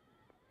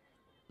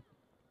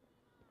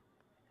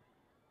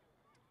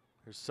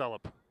 Here's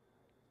Celup.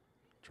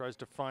 Tries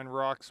to find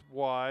Rocks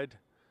wide,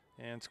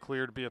 and it's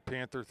clear to be a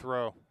Panther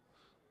throw.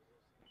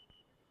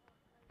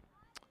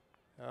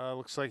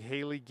 Looks like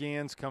Haley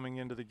Gans coming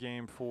into the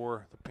game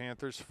for the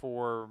Panthers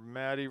for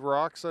Maddie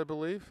Rocks, I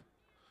believe.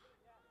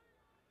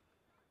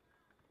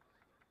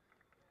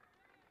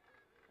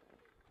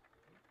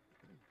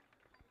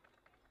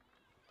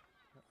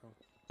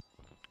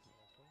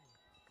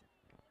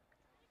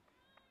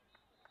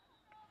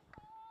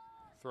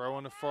 Throw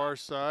on the far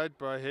side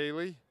by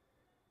Haley.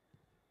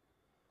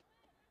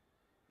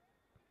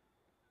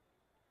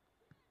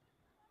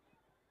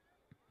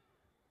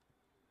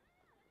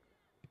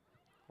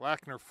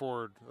 Lackner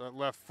forward,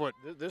 left foot.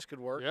 This could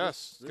work.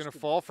 Yes, This going to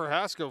could- fall for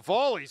Haskell.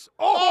 Volleys.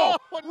 Oh,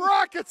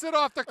 rockets it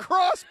off the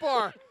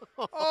crossbar.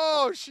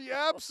 Oh, she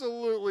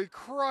absolutely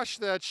crushed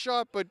that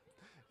shot, but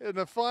in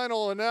the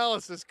final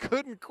analysis,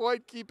 couldn't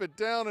quite keep it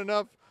down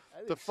enough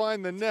to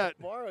find the net.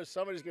 Tomorrow,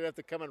 somebody's going to have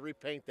to come and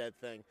repaint that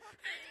thing.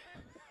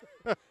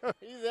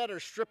 Either that or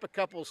strip a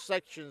couple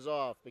sections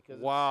off because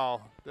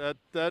Wow, that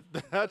those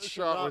are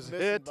shot not was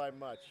missing hit. by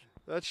much.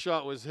 That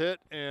shot was hit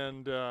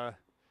and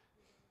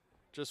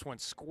just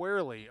went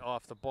squarely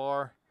off the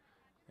bar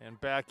and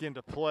back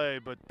into play,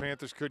 but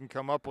Panthers couldn't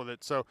come up with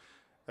it. So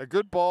a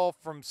good ball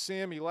from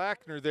Sammy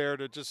Lackner there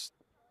to just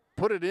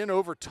put it in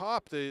over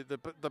top. The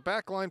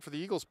back line for the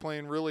Eagles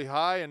playing really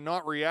high and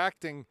not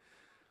reacting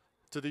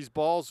to these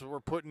balls that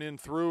we're putting in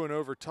through and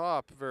over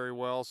top very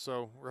well.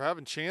 So we're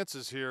having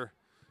chances here,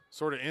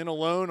 sort of in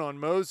alone on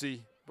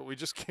Mosey, but we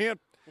just can't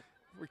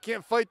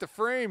fight the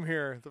frame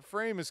here. The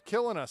frame is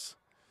killing us.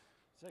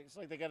 It's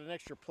like they got an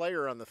extra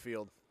player on the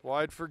field.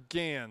 Wide for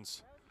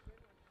Gans.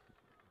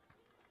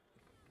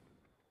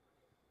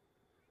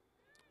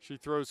 She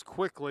throws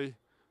quickly.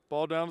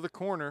 Ball down to the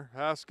corner.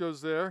 Haas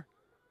goes there.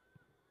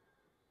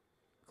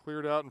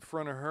 Cleared out in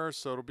front of her,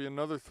 so it'll be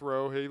another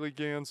throw. Haley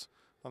Gans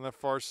on that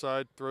far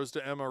side. Throws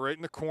to Emma right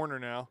in the corner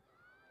now.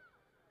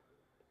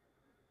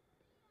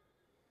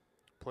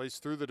 Plays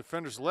through the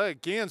defender's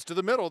leg. Gans to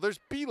the middle. There's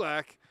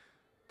Belak.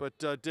 But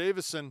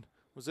Davison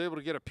was able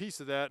to get a piece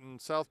of that,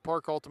 and South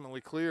Park ultimately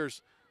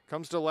clears.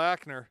 Comes to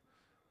Lackner.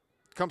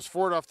 Comes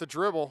forward off the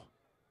dribble.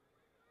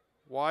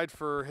 Wide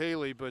for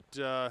Haley, but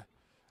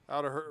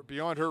out of her,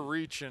 beyond her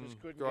reach and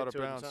Just couldn't go get out of to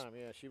it in bounds. time.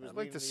 Yeah, she was I'd like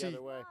leaning to the see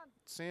other way.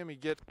 Sammy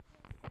get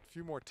a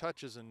few more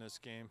touches in this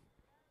game.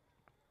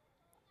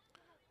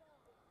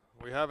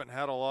 We haven't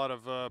had a lot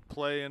of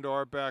play into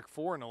our back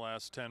four in the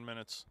last 10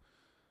 minutes.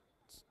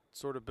 It's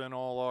sort of been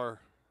all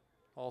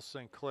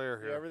St. Clair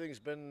here. Yeah, everything's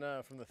been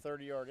from the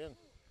 30-yard in.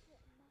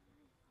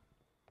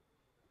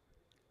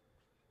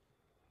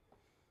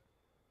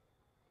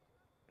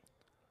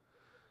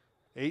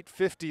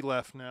 $8:50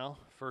 left now,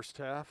 first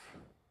half.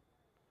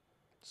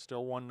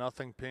 Still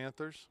 1-0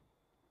 Panthers.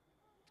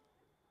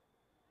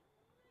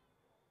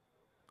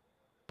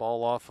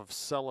 Ball off of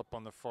Celup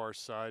on the far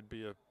side,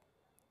 be a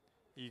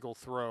Eagle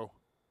throw.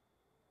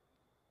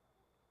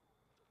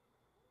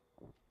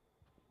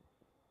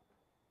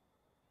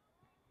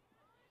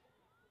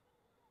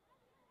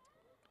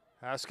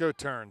 Haskell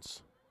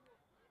turns.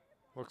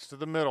 Looks to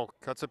the middle,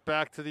 cuts it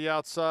back to the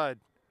outside.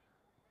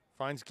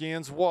 Finds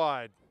Gans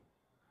wide.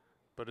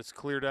 But it's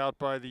cleared out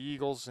by the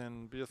Eagles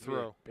and be a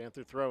throw. Yeah,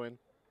 Panther throw in.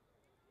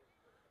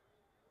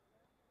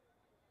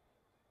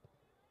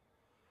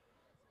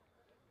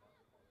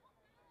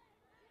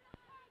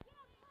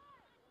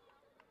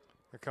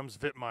 Here comes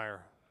Vittmeyer.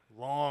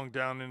 Long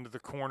down into the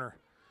corner.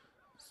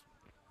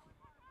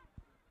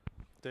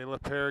 De La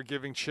Pere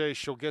giving chase.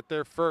 She'll get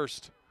there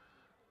first.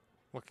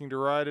 Looking to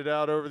ride it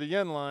out over the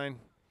end line.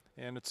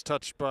 And it's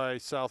touched by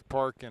South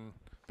Park and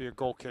be a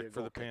goal kick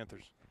for the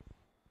Panthers.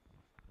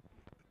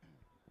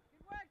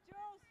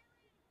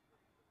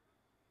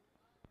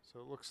 So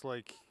it looks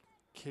like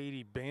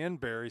Katie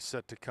Banbury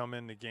set to come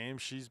in the game.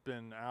 She's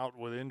been out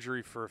with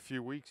injury for a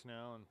few weeks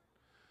now, and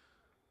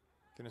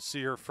going to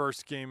see her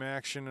first game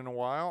action in a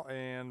while.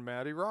 And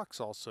Maddie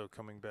Rocks also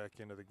coming back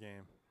into the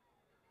game.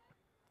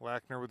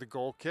 Lackner with the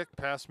goal kick,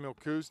 past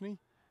Milkuzny,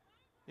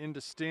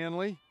 into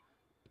Stanley.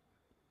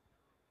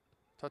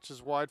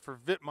 Touches wide for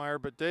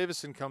Vittmeyer, but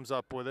Davison comes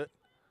up with it.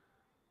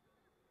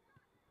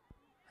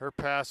 Her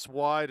pass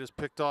wide is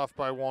picked off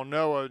by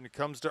Walnoa, and it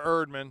comes to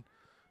Erdman.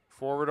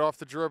 Forward off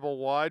the dribble,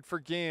 wide for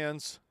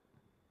Gans.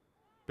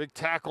 Big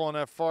tackle on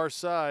that far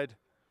side.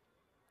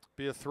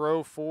 Be a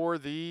throw for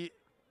the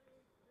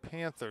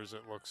Panthers,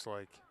 it looks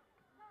like.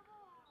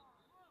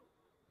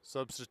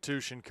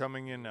 Substitution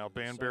coming in now,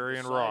 Banbury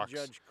and Rocks. The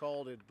judge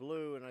called it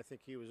blue, and I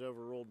think he was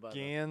overruled by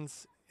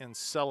Gans and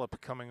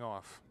Celup coming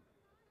off.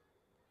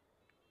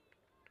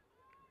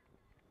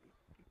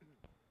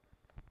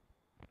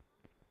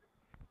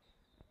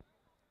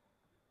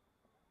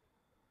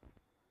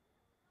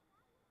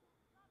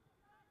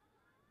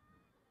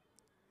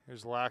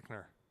 Here's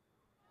Lackner.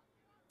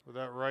 With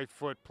that right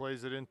foot,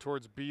 plays it in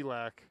towards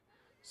Belak.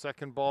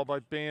 Second ball by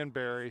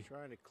Banbury.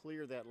 Trying to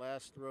clear that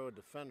last throw of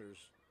defenders.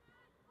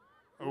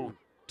 Oh,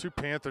 two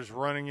Panthers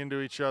running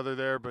into each other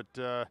there, but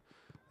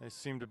they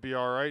seem to be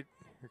all right.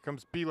 Here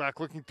comes Belak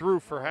looking through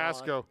for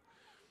Haskell.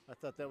 I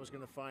thought that was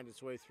going to find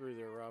its way through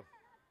there, Rob.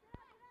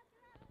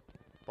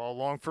 Ball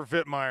long for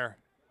Vittmeyer.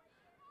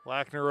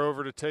 Lackner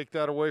over to take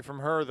that away from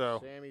her,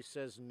 though. Sammy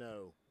says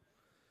no.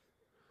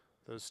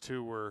 Those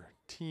two were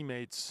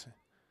teammates in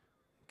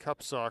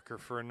cup soccer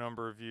for a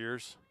number of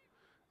years.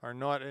 Are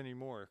not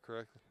anymore,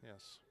 correct?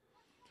 Yes.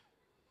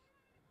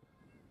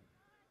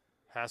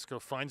 Haskell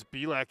finds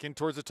Belak in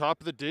towards the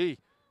top of the D.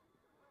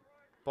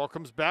 Ball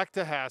comes back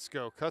to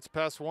Haskell. Cuts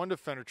past one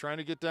defender, trying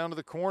to get down to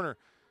the corner.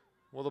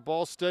 Will the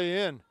ball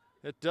stay in?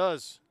 It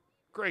does.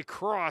 Great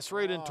cross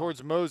right in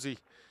towards Mosey.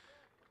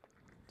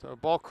 So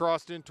ball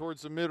crossed in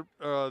towards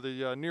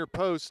the near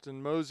post,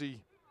 and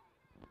Mosey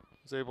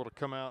was able to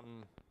come out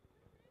and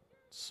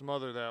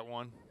smother that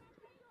one.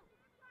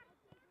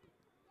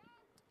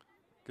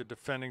 Good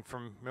defending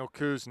from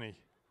Milkuzni.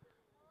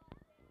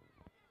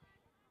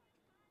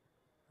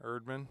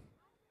 Erdman.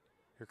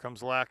 Here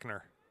comes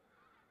Lackner.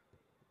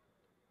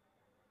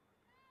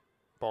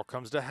 Ball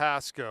comes to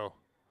Haskell.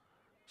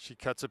 She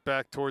cuts it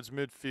back towards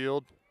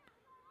midfield.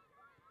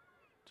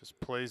 Just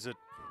plays it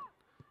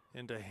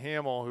into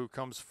Hamill, who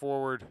comes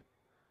forward.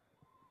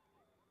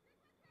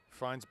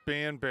 Finds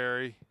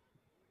Banbury.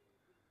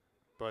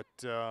 But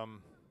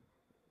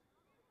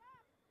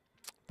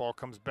ball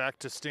comes back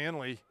to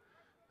Stanley,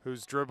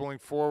 who's dribbling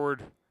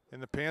forward in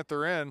the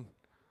Panther end.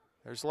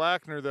 There's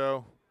Lackner,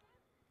 though.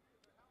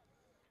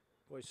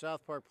 Boy,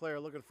 South Park player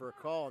looking for a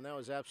call, and that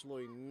was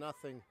absolutely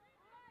nothing.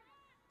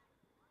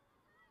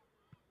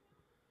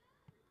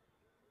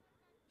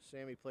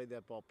 Sammy played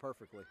that ball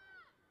perfectly.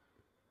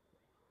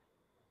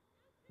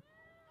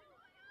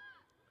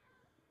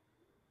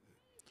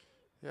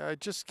 Yeah, I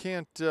just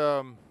can't.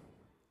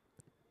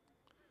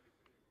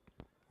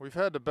 We've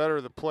had the better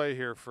of the play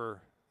here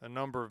for a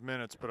number of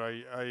minutes, but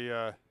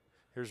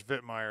here's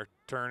Vittmeyer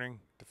turning,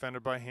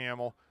 defended by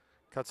Hamill,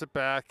 cuts it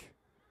back,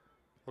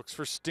 looks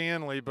for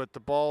Stanley, but the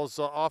ball's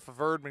off of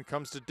Erdman,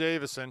 comes to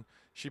Davison.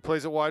 She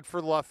plays it wide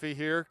for Luffy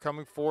here,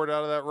 coming forward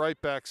out of that right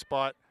back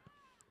spot.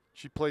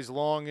 She plays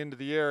long into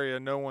the area,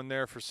 no one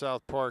there for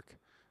South Park,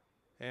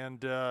 and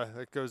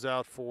that goes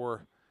out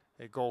for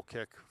a goal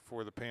kick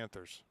for the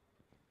Panthers.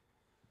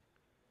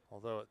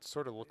 Although it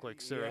sort of looked like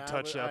Sarah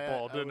touched that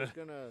ball, didn't it?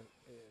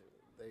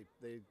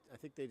 I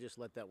think they just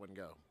let that one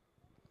go.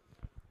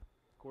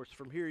 Of course,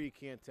 from here you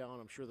can't tell, and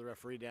I'm sure the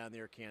referee down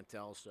there can't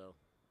tell. So,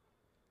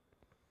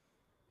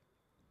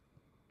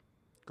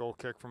 goal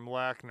kick from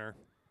Lackner.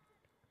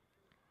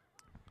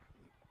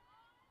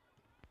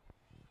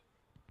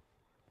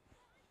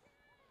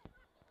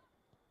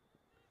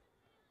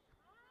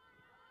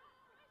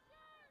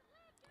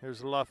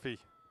 Here's Luffy.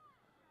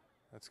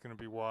 That's going to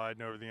be wide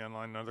and over the end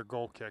line. Another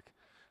goal kick.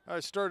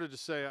 I started to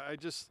say,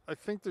 I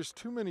think there's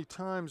too many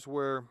times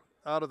where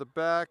out of the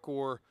back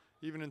or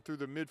even in through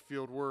the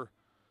midfield we're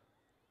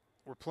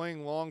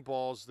playing long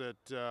balls that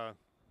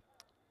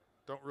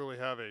don't really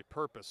have a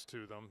purpose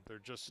to them. They're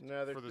just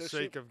for the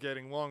sake of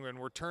getting long, and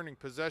we're turning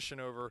possession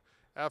over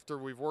after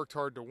we've worked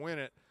hard to win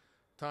it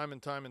time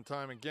and time and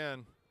time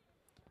again.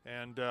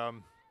 And I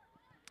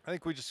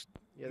think we just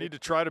need to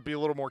try to be a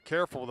little more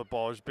careful with the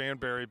ball. There's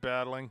Banbury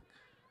battling.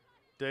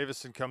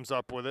 Davison comes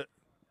up with it.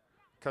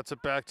 Cuts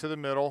it back to the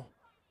middle.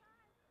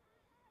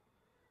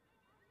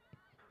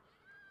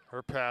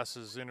 Her pass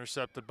is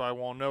intercepted by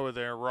Walnoa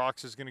there.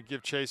 Rocks is going to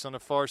give chase on the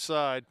far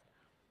side.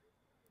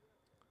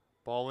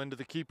 Ball into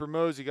the keeper,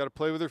 Mosey. Got to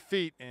play with her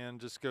feet and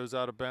just goes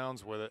out of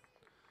bounds with it.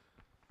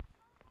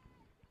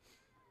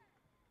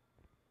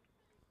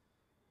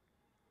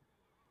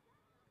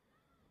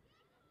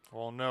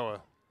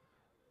 Walnoa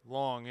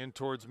long in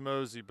towards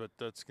Mosey, but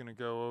that's going to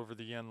go over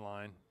the end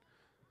line.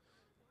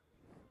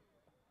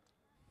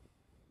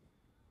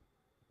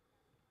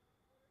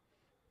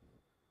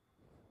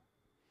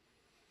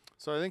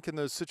 So I think in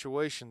those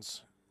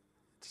situations,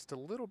 just a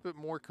little bit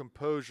more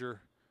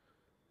composure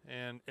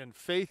and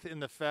faith in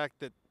the fact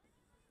that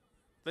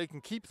they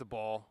can keep the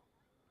ball,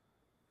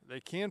 they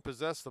can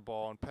possess the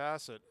ball and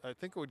pass it. I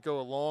think it would go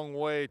a long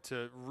way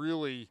to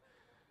really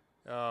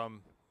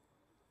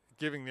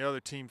giving the other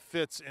team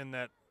fits in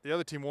that the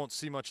other team won't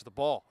see much of the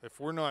ball. If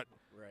we're not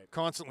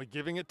constantly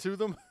giving it to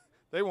them,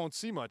 they won't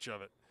see much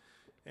of it.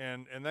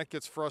 and that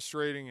gets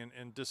frustrating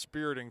and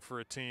dispiriting for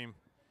a team.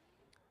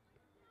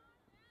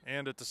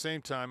 And at the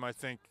same time, I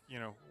think,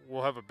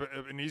 we'll have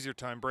an easier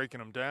time breaking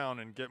them down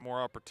and get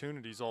more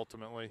opportunities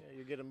ultimately. Yeah,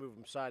 you get to move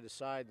them side to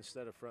side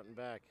instead of front and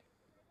back.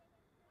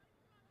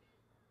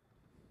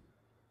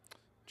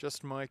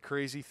 Just my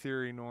crazy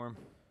theory, Norm.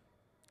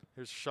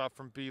 Here's a shot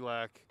from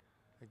Belak.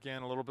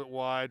 Again, a little bit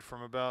wide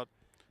from about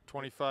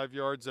 25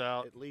 yards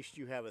out. At least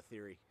you have a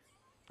theory.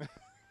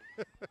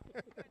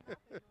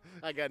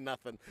 I got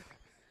nothing.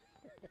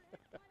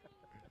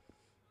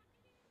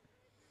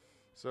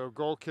 So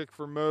goal kick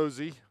for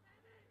Mosey.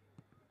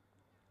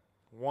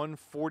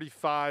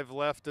 1:45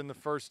 left in the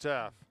first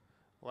half.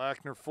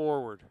 Lackner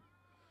forward.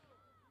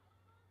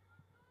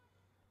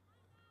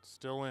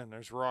 Still in.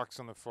 There's Rocks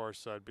on the far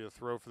side. Be a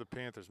throw for the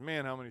Panthers.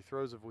 Man, how many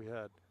throws have we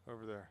had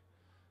over there?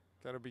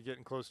 Got to be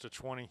getting close to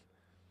 20.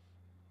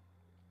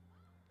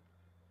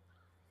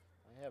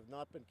 I have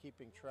not been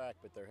keeping track,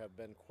 but there have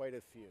been quite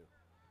a few.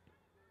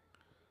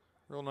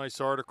 Real nice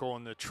article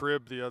in the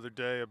Trib the other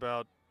day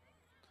about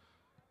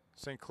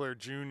St. Clair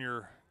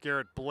Jr.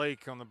 Garrett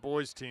Blake on the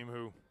boys team,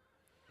 who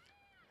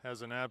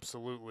has an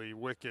absolutely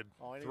wicked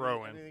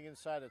throw-in. Anything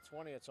inside of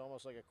 20, it's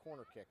almost like a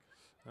corner kick.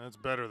 That's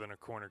better than a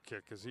corner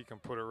kick because he can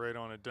put it right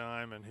on a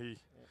dime. And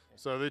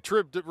so the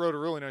Trib wrote a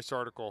really nice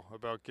article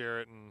about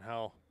Garrett and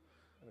how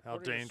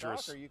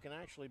dangerous. To soccer, you can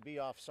actually be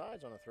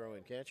offsides on a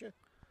throw-in, can't you?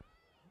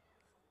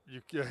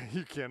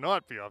 You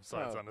cannot be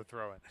offsides on a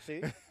throw-in.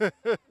 See,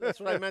 that's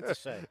what I meant to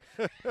say.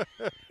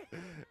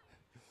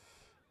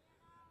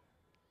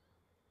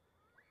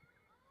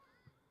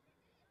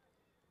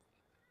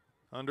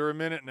 Under a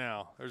minute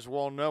now. There's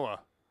Walnoa.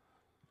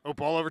 Oh,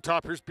 ball over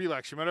top. Here's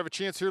Belak. She might have a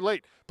chance here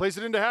late. Plays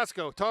it into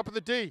Hasko. Top of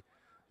the D.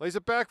 Lays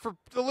it back for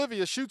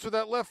Olivia. Shoots with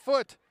that left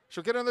foot.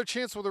 She'll get another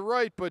chance with the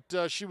right,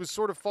 but she was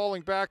sort of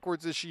falling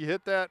backwards as she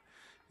hit that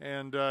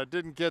and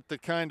didn't get the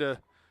kind of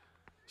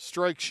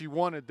strike she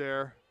wanted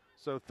there.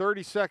 So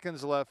 30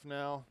 seconds left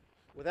now.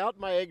 Without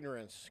my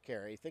ignorance,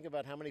 Carrie, think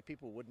about how many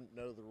people wouldn't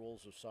know the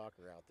rules of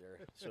soccer out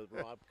there, so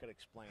Rob could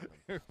explain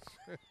them.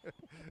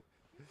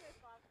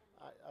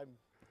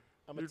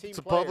 I'm a team player. It's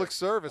a public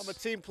service. I'm a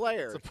team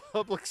player. It's a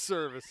public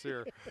service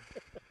here.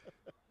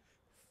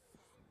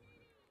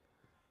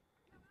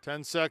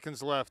 10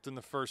 seconds left in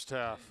the first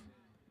half.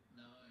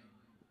 9,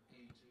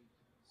 8,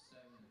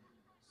 7,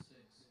 6,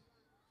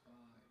 5,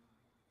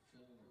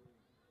 4,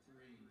 3.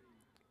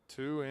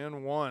 2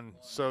 and 1.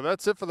 So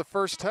that's it for the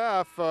first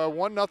half.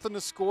 1-0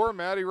 to score.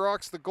 Maddie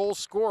Rocks, the goal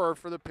scorer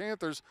for the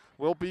Panthers.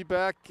 We'll be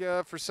back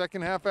for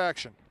second half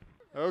action.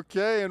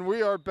 Okay, and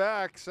we are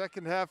back.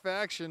 Second half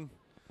action.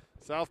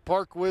 South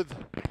Park with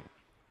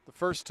the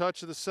first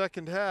touch of the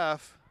second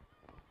half.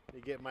 Let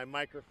me get my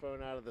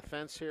microphone out of the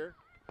fence here.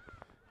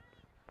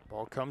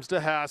 Ball comes to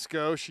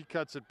Hasko. She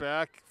cuts it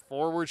back.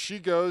 Forward she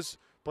goes.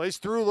 Plays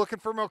through looking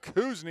for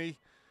Melkuzny,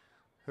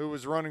 who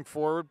was running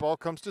forward. Ball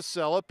comes to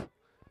Celup.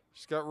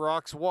 She's got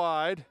Rocks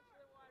wide.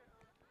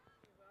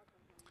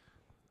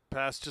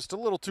 Pass just a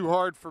little too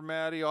hard for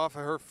Maddie, off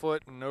of her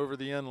foot and over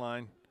the end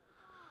line.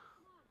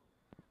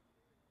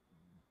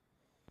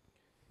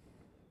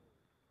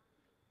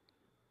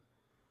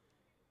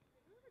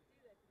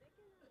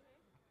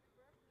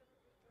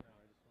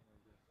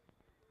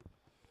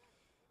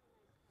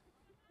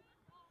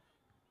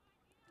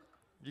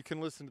 You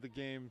can listen to the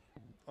game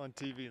on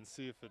TV and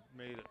see if it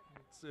made it.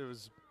 It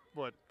was,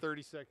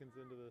 30 seconds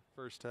into the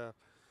first half.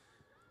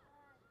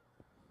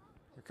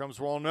 Here comes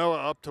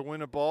Walnoa up to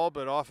win a ball,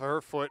 but off of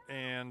her foot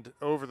and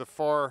over the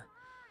far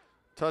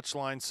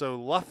touchline. So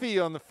Luffy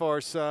on the far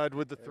side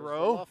with the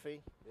throw.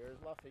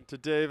 There's Luffy. To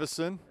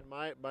Davison.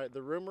 And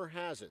the rumor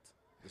has it,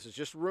 this is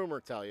just rumor,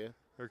 tell you,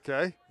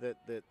 Okay.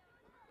 that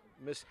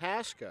Miss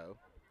Hasko.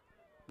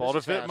 Ball to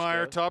Mrs.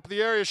 Vittmeyer, Hasko, top of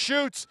the area,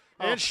 shoots,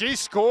 and she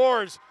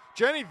scores.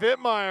 Jenny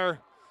Vittmeyer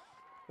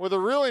with a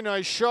really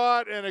nice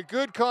shot and a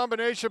good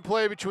combination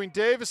play between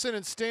Davison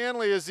and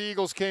Stanley as the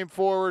Eagles came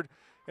forward.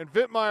 And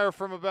Vittmeyer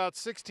from about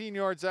 16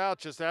 yards out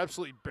just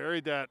absolutely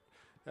buried that.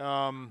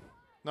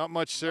 Not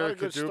much Sarah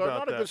could do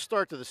about that. Not a good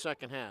start to the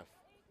second half.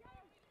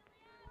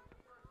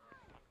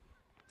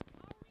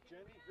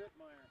 Jenny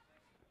Vittmeyer.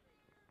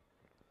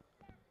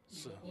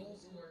 Goal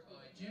scored by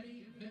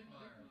Jenny Vittmeyer.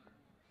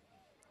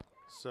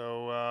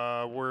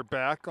 So we're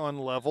back on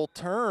level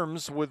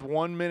terms with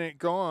 1 minute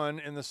gone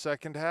in the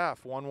second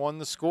half. 1-1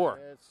 the score.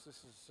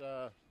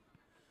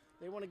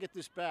 They want to get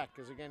this back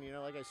because, again,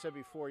 like I said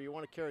before, you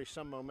want to carry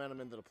some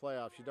momentum into the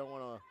playoffs. You don't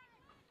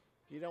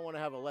want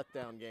to have a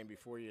letdown game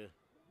before you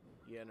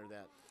enter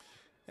that.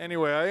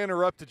 Anyway, I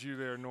interrupted you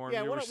there, Norm.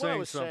 Yeah, you were what I saying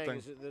was something. saying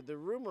is that the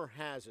rumor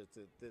has it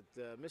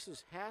that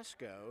Mrs.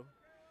 Hasko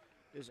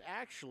is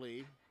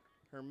actually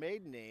her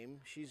maiden name.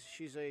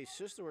 She's a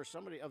sister or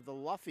somebody of the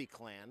Luffy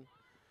clan,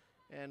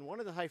 and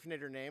wanted the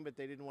hyphenator name, but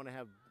they didn't want to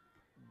have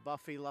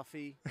Buffy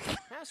Luffy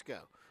Hasko.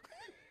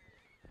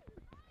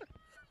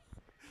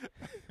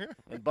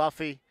 And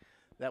Buffy,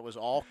 that was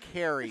all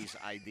Carrie's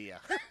idea.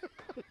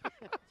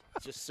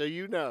 Just so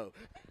you know.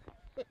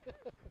 If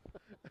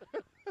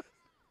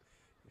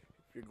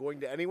you're going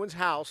to anyone's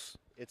house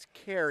It's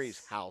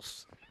Carrie's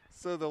house.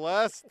 So the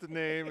last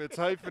name, it's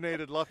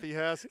hyphenated Luffy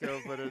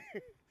Hasko, but it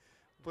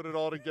put it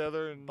all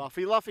together and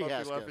Buffy Luffy Buffy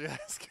Haskell. Luffy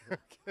Hasko.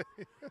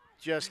 Okay.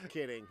 Just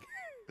kidding.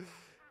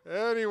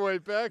 Anyway,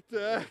 back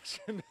to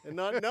action. And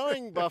not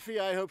knowing Buffy,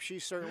 I hope she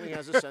certainly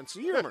has a sense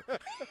of humor.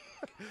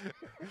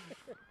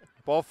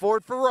 Ball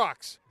forward for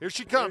Rocks. Here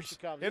she comes. she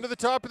comes. Into the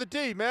top of the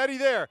D. Maddie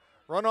there.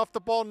 Run off the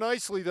ball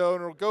nicely, though,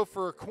 and it'll go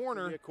for a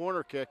corner Be a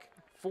corner kick.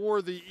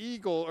 for the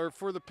Eagle, or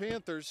for the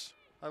Panthers.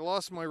 I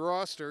lost my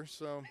roster,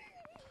 so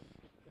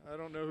I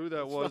don't know who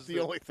that It's was. not the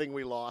only thing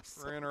we lost.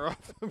 Ran her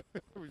off.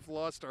 We've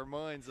lost our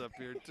minds up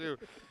here, too.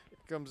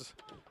 Comes,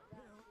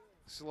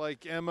 it's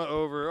like Emma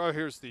over. Oh,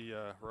 here's the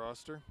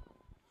roster.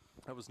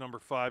 That was number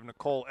 5,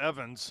 Nicole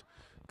Evans.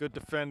 Good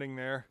defending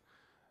there.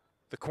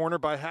 The corner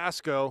by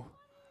Hasko.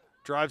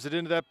 Drives it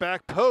into that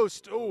back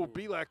post. Oh,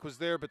 Belak was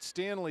there, but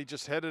Stanley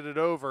just headed it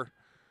over.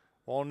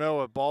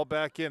 Noah, ball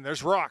back in.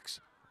 There's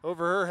Rocks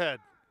over her head.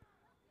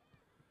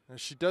 And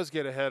she does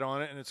get a head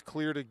on it, and it's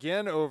cleared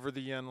again over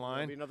the end That'll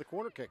line. be another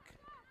corner kick.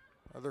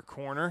 Other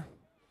corner.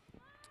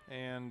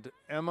 And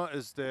Emma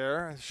is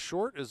there.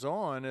 Short is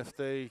on if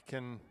they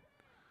can.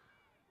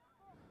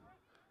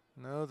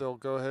 No, they'll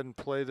go ahead and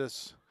play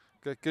this.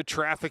 Got good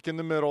traffic in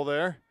the middle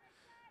there.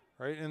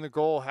 Right in the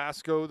goal.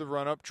 Hasko, the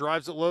run up.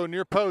 Drives it low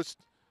near post.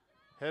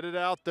 Headed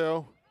out,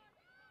 though.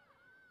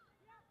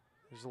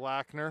 There's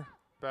Lackner.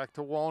 Back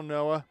to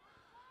Noah.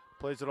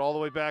 Plays it all the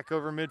way back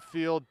over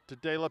midfield to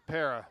De La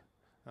Pera.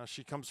 Now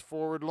she comes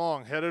forward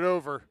long. Headed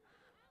over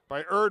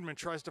by Erdman.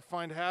 Tries to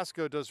find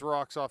Hasko. Does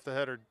Rocks off the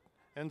header.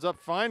 Ends up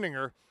finding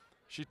her.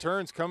 She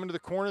turns, coming to the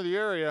corner of the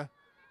area.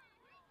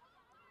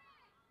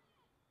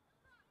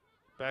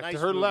 Back Nice to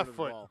her movement left of the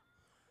foot. ball.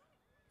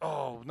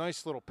 Oh,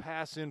 nice little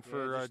pass in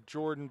for just-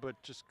 Jordan, but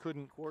just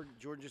couldn't.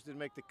 Jordan just didn't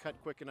make the cut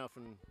quick enough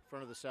in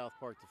front of the South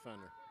Park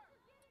defender.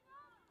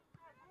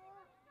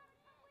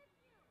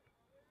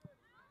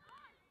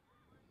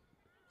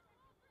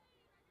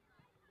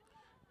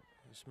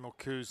 There's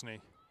Milkuzni.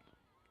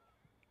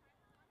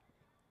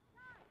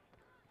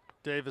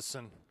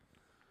 Davison.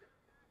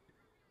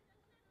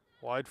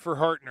 Wide for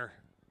Hartner.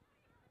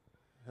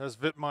 Has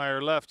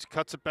Vittmeyer left.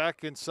 Cuts it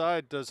back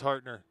inside, does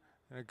Hartner.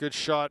 And a good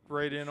shot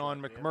right in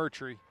on shot, yeah.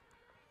 McMurtry.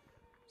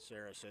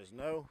 Sarah says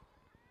no.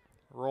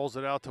 Rolls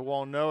it out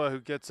to Noah, who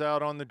gets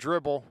out on the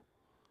dribble.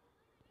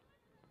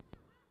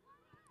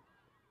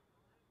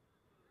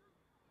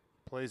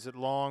 Plays it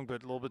long,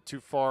 but a little bit too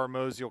far.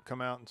 Mosey will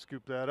come out and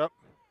scoop that up.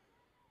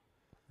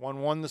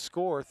 1-1 the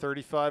score,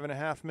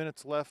 35.5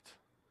 minutes left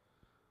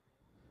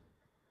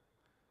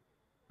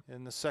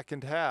in the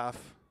second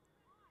half.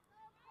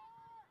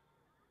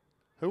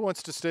 Who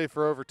wants to stay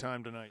for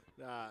overtime tonight?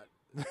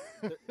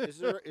 Is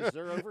there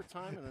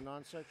overtime in the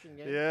non-section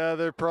game? Yeah,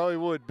 there probably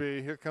would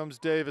be. Here comes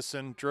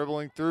Davison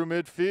dribbling through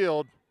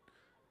midfield.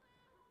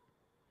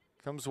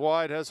 Comes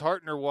wide, has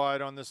Hartner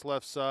wide on this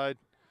left side.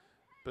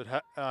 But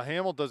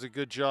Hamill does a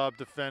good job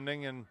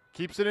defending and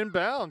keeps it in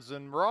bounds.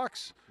 And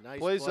Rocks Nice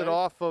plays play. it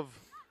off of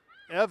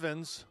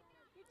Evans.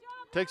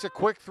 Takes a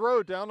quick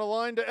throw down the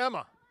line to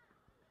Emma.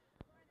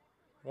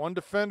 One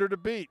defender to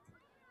beat.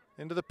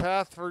 Into the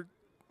path for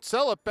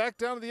Selleck, back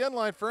down to the end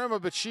line for Emma,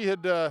 but she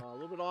had A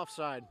little bit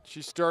offside.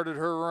 she started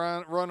her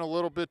run a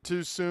little bit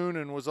too soon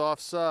and was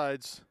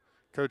offsides.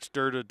 Coach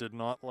Durda did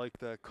not like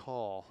that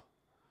call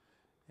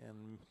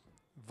and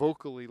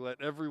vocally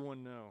let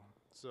everyone know.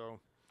 So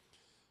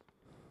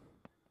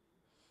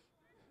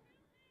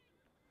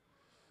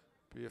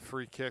be a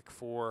free kick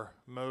for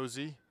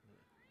Mosey.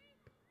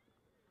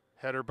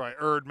 Header by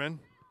Erdman.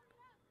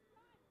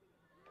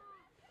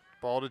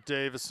 Ball to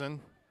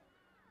Davison.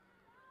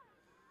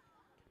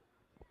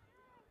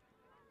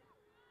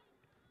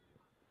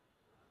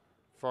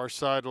 Far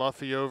side,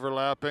 Luffy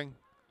overlapping.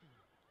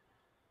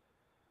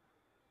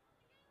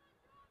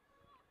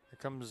 Here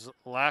comes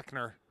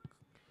Lackner.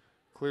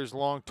 Clears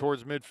long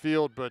towards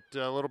midfield, but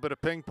a little bit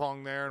of ping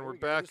pong there, and Here we're we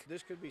go. back.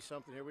 This could be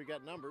something here. We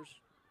got numbers.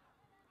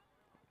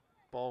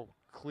 Ball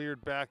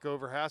cleared back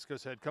over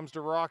Hasko's head. Comes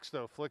to Rocks,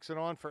 though. Flicks it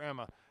on for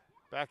Emma.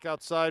 Back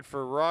outside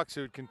for Rocks,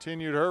 who had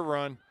continued her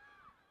run.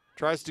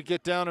 Tries to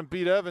get down and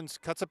beat Evans.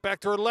 Cuts it back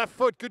to her left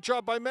foot. Good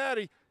job by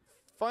Maddie.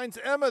 Finds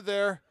Emma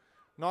there.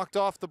 Knocked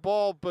off the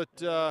ball, but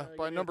by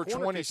get a number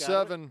corner kick out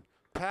of it. 27,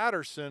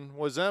 Patterson,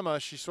 was Emma.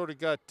 She sort of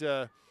got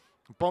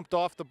bumped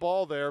off the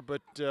ball there,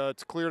 but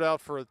it's cleared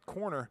out for a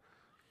corner.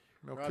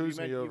 Rob,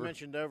 Milkuzni you over.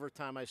 mentioned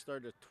overtime. I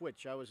started to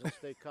twitch. I was in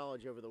State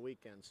College over the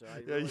weekend, so I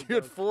Yeah, really you had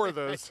don't- 4 of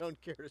those. I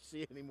don't care to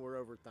see any more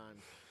overtime.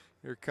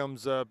 Here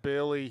comes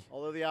Bailey.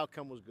 Although the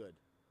outcome was good.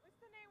 What's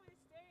the name of the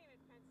stadium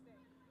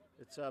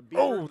at Penn State? It's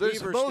Beaver, Oh, there's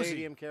Beaver Mosey.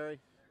 Stadium, Kerry.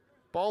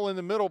 Ball in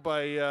the middle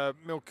by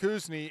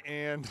Milkuzni,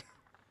 and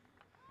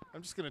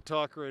I'm just going to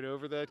talk right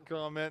over that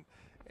comment.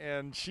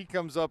 And she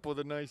comes up with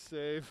a nice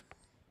save.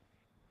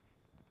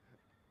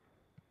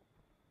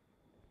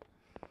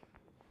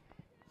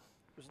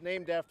 It was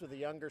named after the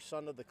younger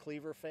son of the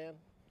Cleaver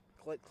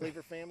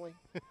Cleaver family.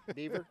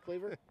 Beaver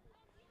Cleaver.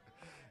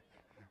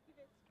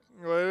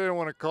 Well, I didn't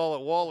want to call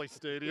it Wally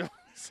Stadium.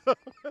 So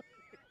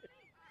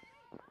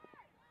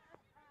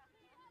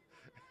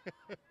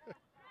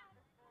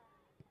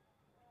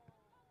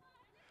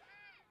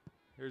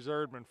Here's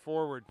Erdman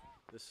forward.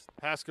 This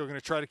Haskell going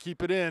to try to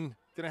keep it in.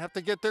 Going to have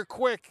to get there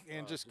quick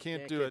and just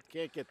can't do it.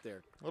 Can't get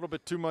there. A little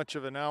bit too much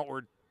of an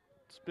outward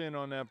spin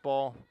on that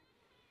ball.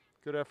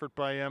 Good effort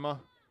by Emma.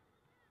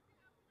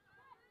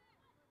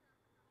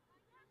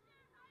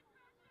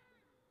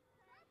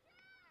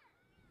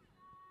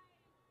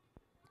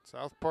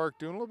 South Park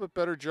doing a little bit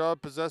better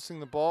job possessing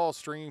the ball,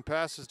 stringing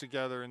passes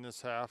together in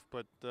this half,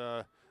 but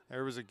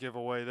there was a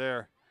giveaway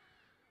there.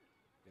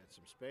 Got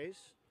some space.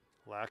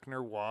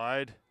 Lackner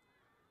wide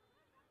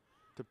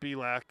to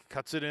Belak,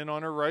 cuts it in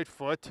on her right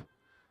foot.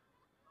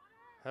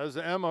 Has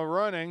Emma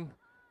running.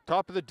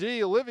 Top of the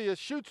D, Olivia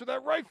shoots with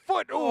that right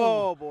foot. Ooh,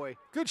 Oh, boy.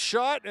 good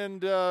shot,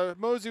 and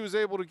Mosey was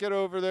able to get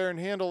over there and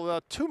handle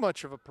without too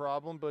much of a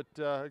problem, but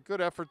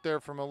good effort there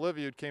from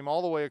Olivia, who came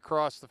all the way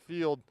across the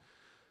field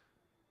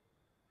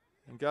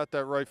and got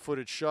that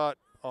right-footed shot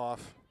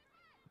off.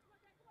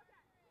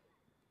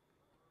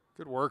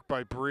 Good work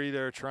by Bree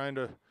there trying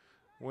to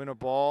win a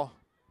ball.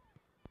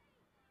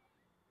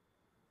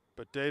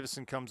 But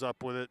Davison comes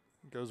up with it,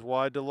 goes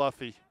wide to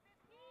Luffy.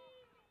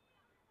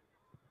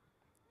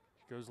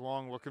 Goes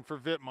long looking for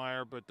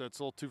Vittmeyer, but that's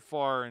a little too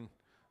far, and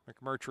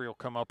McMurtry will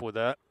come up with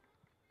that.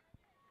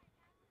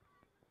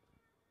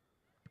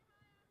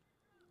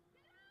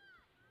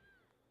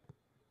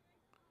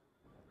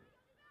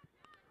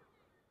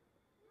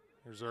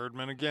 Here's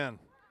Erdman again.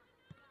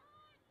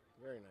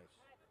 Very nice.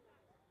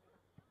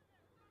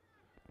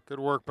 Good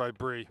work by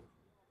Bree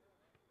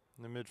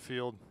in the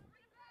midfield.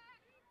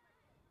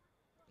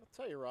 I'll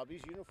tell you, Rob,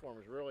 these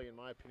uniforms really, in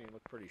my opinion,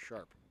 look pretty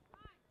sharp.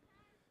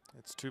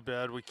 It's too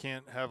bad we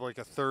can't have like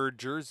a third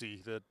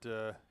jersey that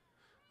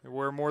they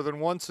wear more than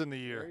once in the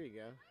year. There you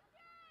go.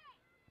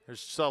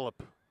 There's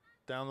Sullipp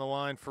down the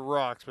line for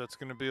Rocks, but it's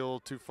going to be a little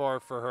too far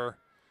for her.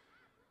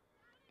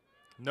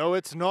 No,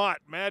 it's not.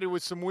 Maddie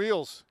with some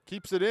wheels.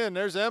 Keeps it in.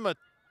 There's Emma.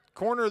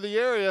 Corner of the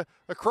area.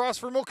 Across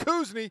for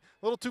Milkuzni. A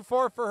little too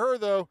far for her,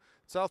 though.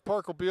 South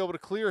Park will be able to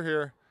clear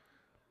here.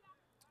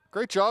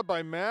 Great job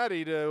by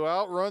Maddie to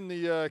outrun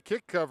the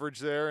kick coverage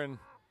there. And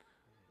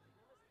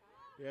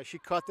Yeah, she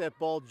caught that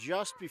ball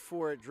just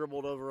before it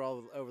dribbled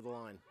over the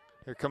line.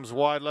 here comes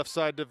wide left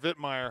side to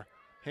Vittmeyer.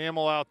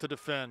 Hamill out to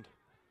defend.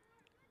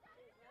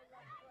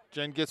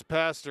 Jen gets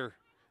past her.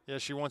 Yeah,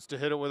 she wants to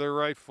hit it with her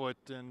right foot,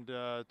 and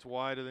it's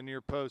wide of the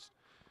near post.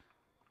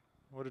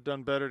 Would have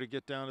done better to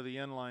get down to the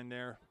end line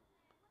there.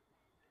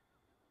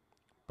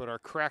 But our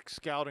crack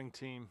scouting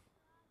team.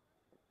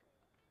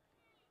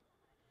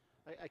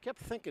 I kept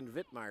thinking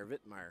Vittmeyer.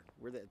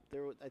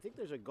 I think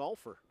there's a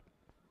golfer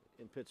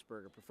in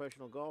Pittsburgh, a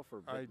professional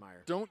golfer, I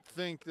Vittmeyer. don't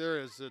think there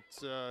is.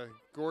 It's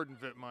Gordon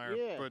Vittmeyer,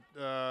 Yeah.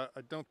 but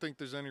I don't think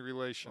there's any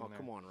relation Oh, there.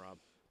 come on, Rob.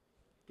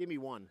 Give me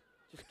one.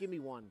 Just give me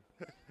one.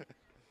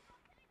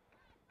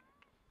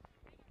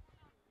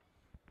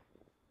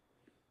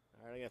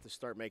 All right, I have to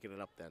start making it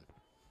up then.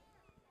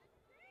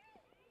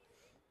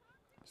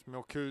 It's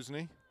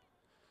Milkuzni.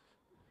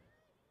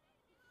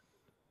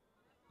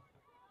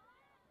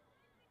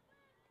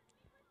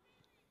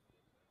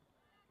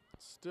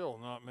 Still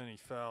not many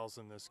fouls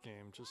in this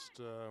game, just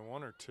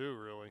one or two,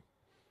 really.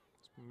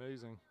 It's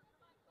amazing.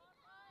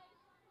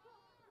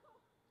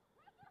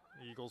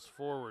 Eagles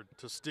forward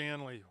to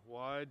Stanley,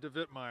 wide to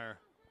Vittmeyer.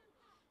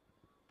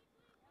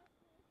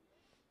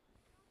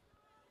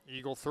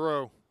 Eagle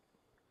throw.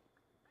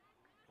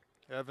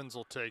 Evans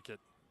will take it.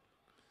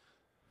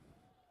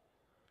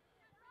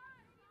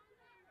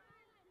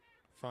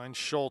 Finds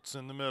Schultz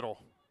in the middle.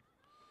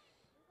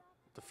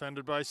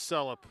 Defended by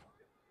Sullipp.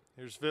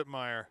 Here's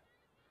Vittmeyer.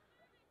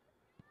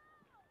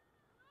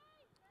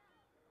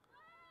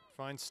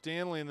 Finds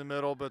Stanley in the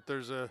middle, but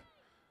there's a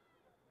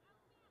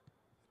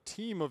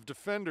team of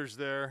defenders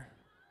there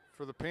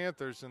for the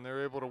Panthers, and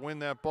they're able to win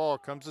that ball.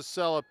 Comes to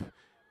Sullipp.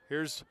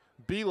 Here's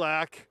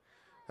Belak.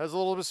 Has a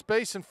little bit of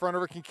space in front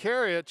of her, can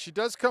carry it. She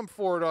does come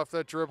forward off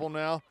that dribble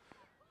now.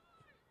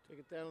 Take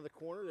it down to the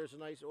corner. There's a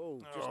nice, just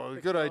Oh,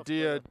 picked good it off,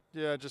 idea.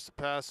 Yeah, just a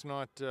pass,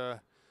 not we're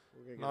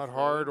gonna get not a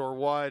hard throw. or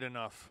wide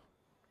enough.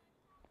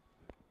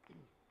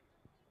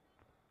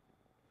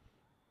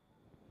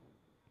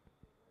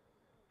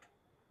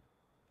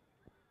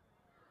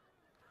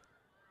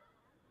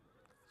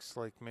 Looks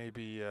like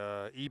maybe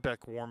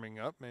Ebeck warming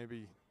up,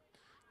 maybe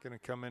going to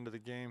come into the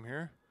game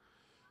here.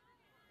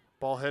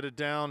 Ball headed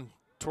down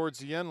towards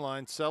the end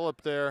line.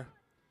 Sullipp there.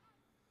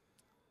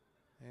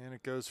 And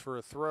it goes for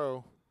a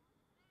throw.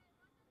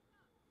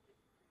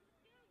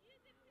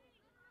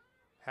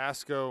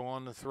 Haskell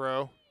on the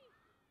throw.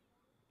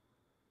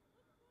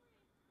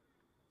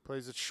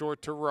 Plays it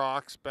short to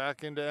Rocks.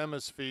 Back into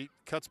Emma's feet.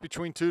 Cuts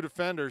between two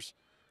defenders.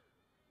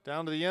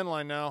 Down to the end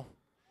line now.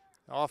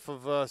 Off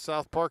of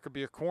South Park would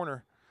be a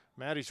corner.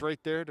 Maddie's right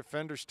there.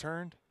 Defender's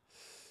turned.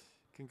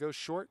 Can go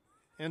short.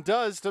 And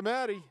does to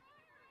Maddie.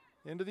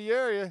 Into the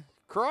area.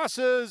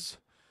 Crosses.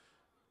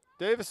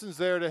 Davison's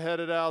there to head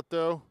it out,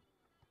 though.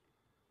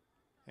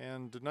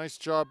 And a nice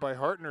job by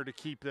Hartner to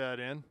keep that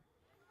in.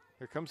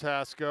 Here comes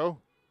Haskell.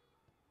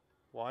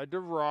 Wide to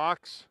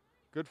Rocks.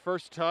 Good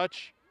first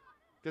touch.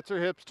 Gets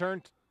her hips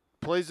turned,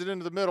 plays it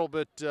into the middle,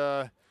 but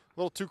a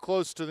little too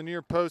close to the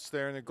near post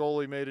there, and the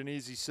goalie made an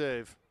easy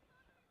save.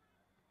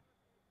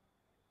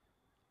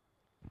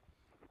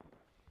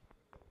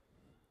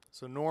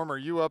 So, Norm, are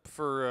you up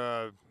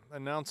for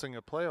announcing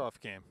a playoff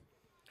game?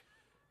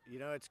 You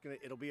know,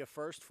 it'll be a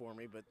first for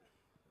me, but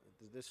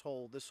this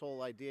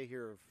whole idea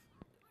here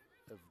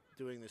of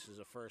doing this is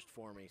a first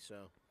for me.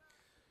 So,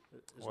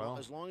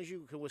 as long as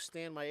you can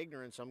withstand my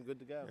ignorance, I'm good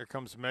to go. Here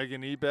comes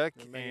Megan Ebeck,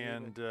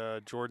 and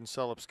Jordan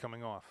Sellips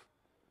coming off.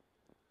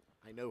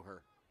 I know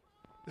her.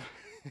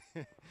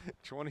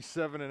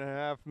 27 and a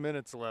half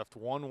minutes left.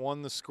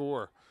 1-1 the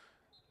score.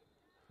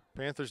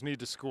 Panthers need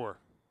to score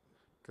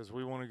because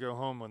we want to go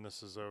home when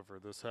this is over.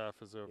 This half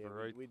is over,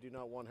 right? We do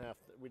not want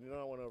we do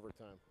not want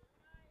overtime.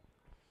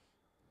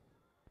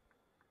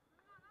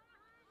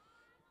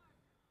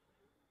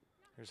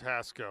 Here's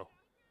Hasko.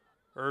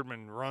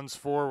 Erdman runs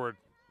forward.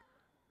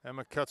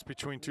 Emma cuts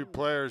between two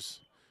players.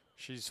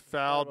 She's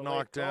fouled,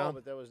 knocked down.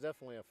 But that was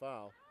definitely a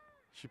foul.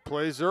 She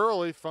plays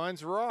early,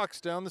 finds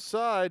Rocks down the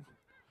side.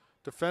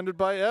 Defended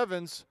by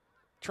Evans.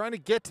 Trying to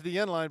get to the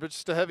end line, but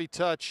just a heavy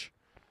touch.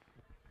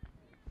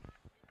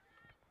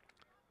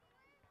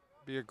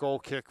 Be a goal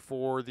kick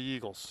for the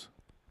Eagles.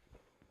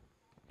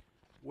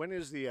 When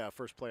is the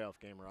first playoff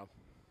game, Rob?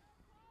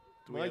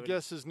 My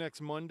guess is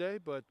next Monday,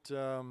 but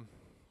don't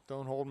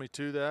hold me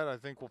to that. I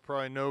think we'll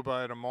probably know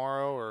by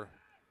tomorrow or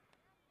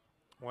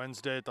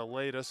Wednesday at the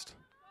latest.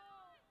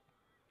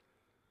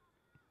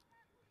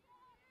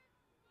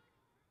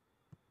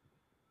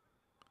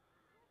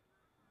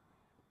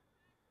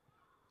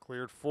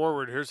 Cleared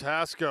forward. Here's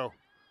Hasko.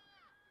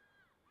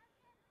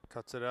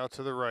 Cuts it out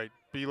to the right.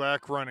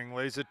 Belak running.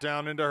 Lays it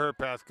down into her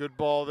path. Good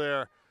ball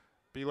there.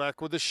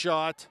 Belak with a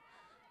shot.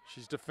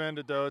 She's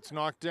defended, though. It's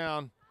knocked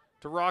down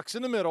to Rocks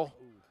in the middle.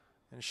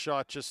 And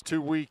shot just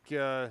too weak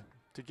to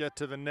get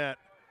to the net.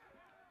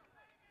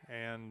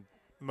 And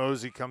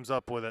Mosey comes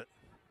up with it.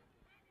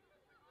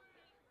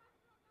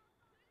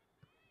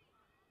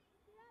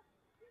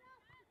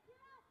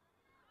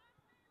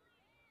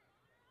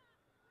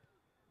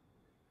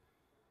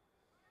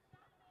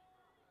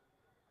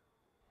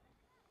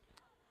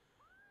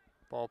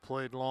 Ball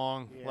played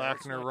long. Yeah,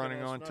 Lackner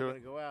running onto it. It's not going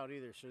to go out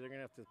either, so they're going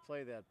to have to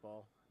play that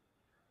ball.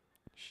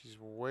 She's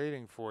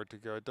waiting for it to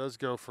go. It does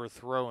go for a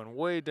throw, and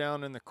way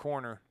down in the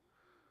corner.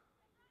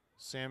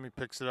 Sammy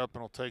picks it up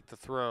and will take the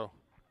throw.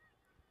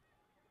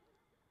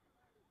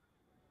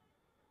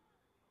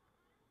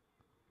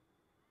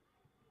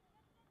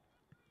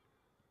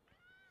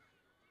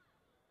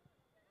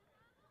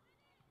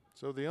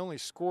 So the only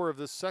score of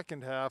this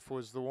second half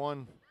was the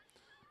one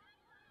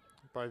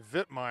by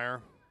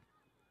Vittmeyer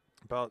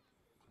about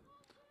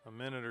a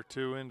minute or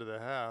two into the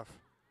half.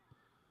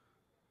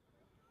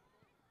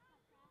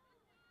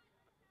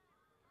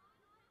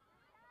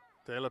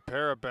 De La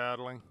Pera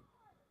battling.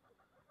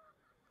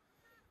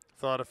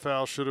 Thought a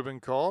foul should have been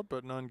called,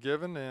 but none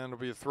given, and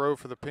it'll be a throw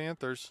for the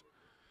Panthers.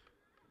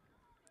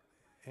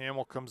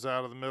 Hamill comes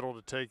out of the middle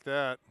to take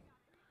that.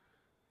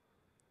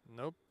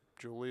 Nope,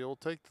 Julia will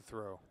take the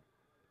throw.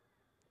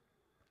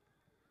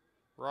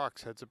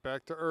 Rocks heads it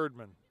back to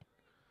Erdman,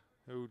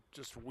 who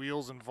just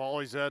wheels and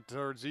volleys that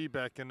towards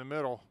Ebeck in the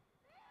middle.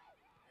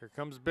 Here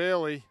comes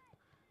Bailey.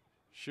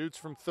 Shoots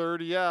from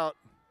 30 out.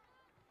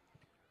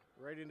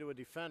 Right into a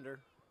defender.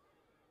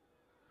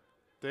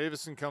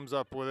 Davison comes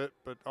up with it,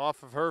 but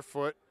off of her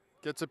foot,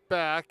 gets it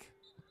back,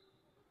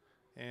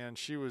 and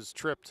she was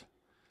tripped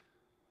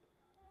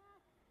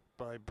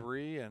by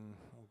Bree, and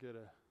we'll get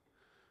a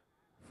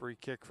free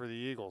kick for the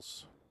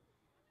Eagles.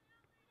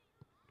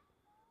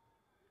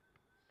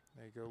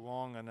 They go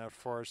long on that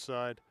far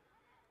side.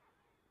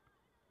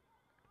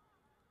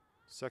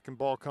 Second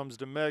ball comes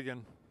to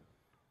Megan.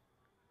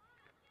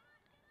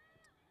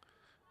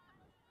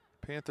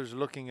 Panthers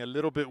looking a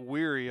little bit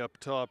weary up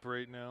top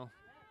right now.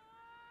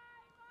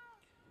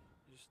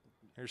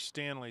 Here's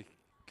Stanley,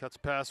 cuts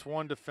past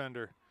one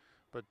defender,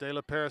 but De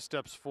La Pera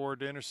steps forward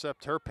to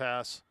intercept her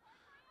pass.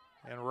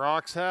 And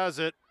Rocks has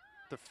it,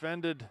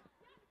 defended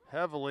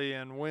heavily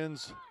and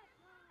wins,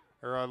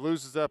 or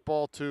loses that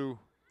ball to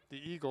the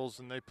Eagles,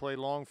 and they play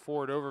long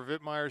forward over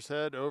Vittmeyer's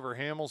head, over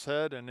Hamill's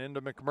head, and into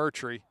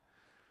McMurtry.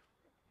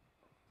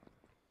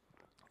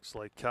 Looks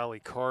like Callie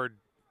Card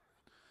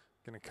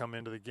going to come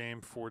into the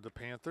game for the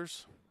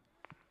Panthers.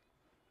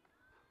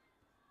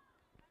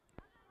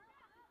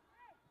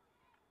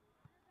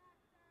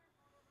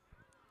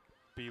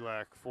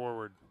 Belak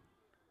forward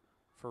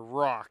for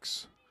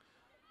Rocks.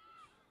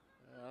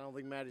 I don't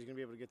think Maddie's going to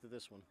be able to get to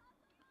this one.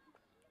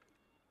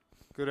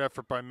 Good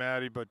effort by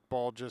Maddie, but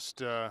ball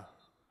just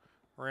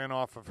ran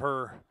off of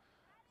her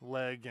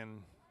leg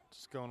and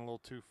just going a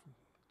little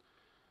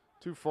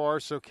too far.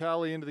 So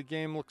Callie into the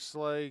game looks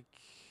like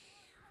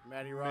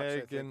Maddie Rocks,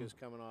 I think, is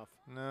coming off.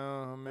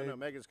 No, no,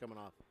 Megan's coming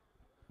off.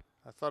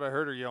 I thought I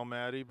heard her yell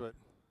Maddie, but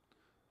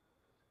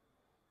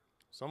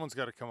someone's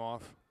got to come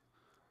off.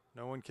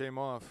 No one came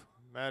off.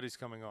 Maddie's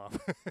coming off.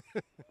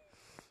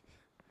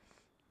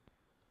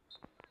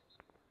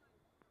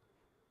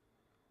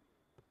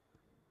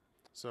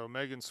 So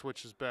Megan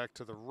switches back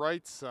to the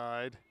right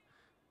side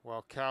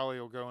while Callie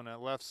will go on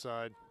that left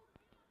side.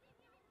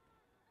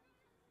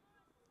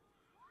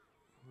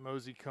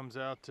 Mosey comes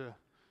out to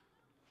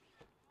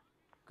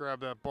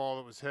grab that ball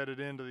that was headed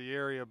into the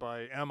area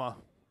by Emma.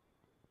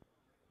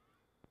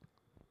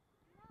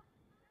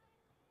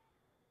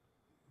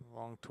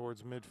 Long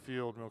towards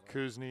midfield,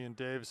 Milkuzny and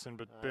Davison,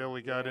 but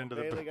Bailey got into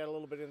the. Bailey got a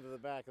little bit into the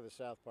back of the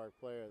South Park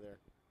player there.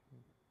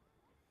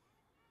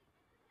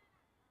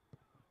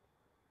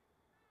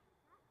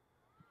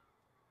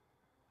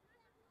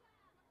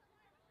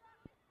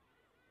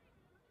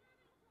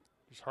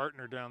 There's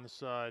Hartner down the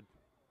side.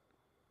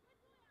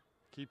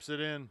 Keeps it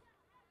in.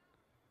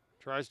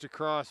 Tries to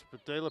cross,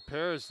 but De La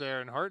Pere is there,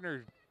 and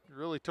Hartner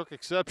really took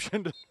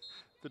exception to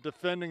the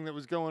defending that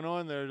was going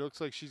on there. It looks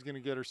like she's going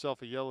to get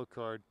herself a yellow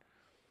card.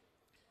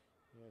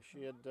 Yeah,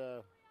 she had.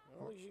 I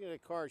don't think she's going to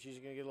get a card. She's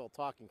going to get a little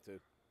talking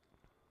to.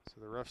 So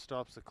the ref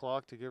stops the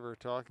clock to give her a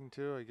talking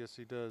to. I guess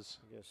he does.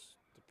 I guess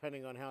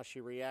depending on how she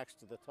reacts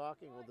to the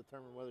talking will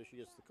determine whether she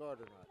gets the card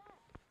or not.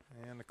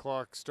 And the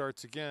clock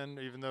starts again,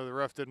 even though the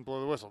ref didn't blow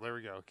the whistle. There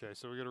we go. Okay,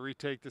 so we're going to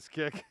retake this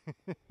kick.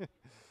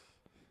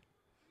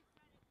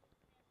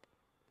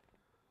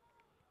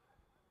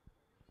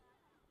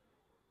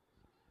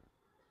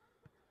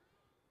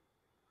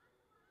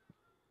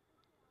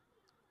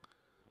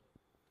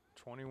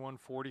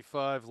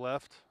 .21:45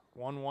 left.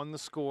 1-1 the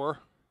score.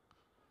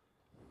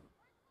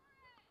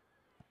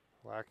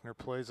 Lackner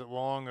plays it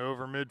long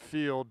over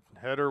midfield.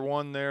 Header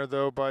won there,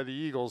 though, by the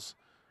Eagles.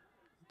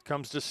 It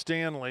comes to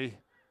Stanley.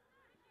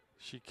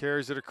 She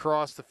carries it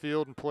across the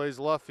field and plays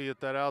Luffy at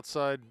that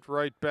outside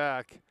right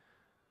back.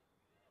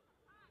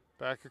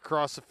 Back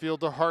across the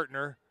field to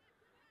Hartner.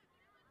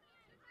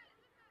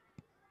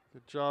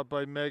 Good job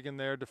by Megan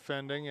there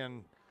defending,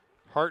 and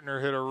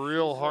Hartner hit a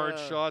real hard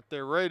shot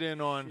there right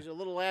in on. She's a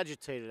little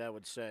agitated, I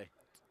would say.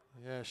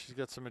 Yeah, she's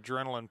got some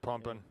adrenaline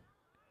pumping.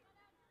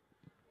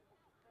 Yeah.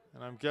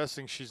 And I'm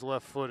guessing she's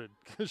left-footed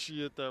because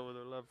she hit that with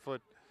her left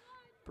foot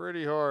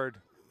pretty hard.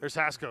 There's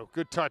Haskell.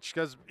 Good touch.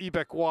 Goes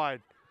Ebeck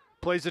wide.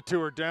 Plays it to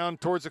her down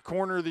towards the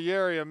corner of the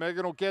area.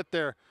 Megan will get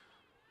there.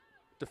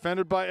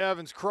 Defended by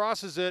Evans.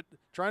 Crosses it.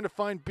 Trying to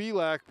find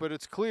Belak, but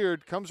it's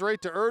cleared. Comes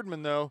right to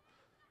Erdman, though.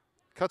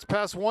 Cuts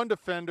past one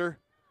defender.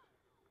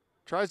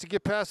 Tries to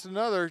get past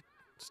another.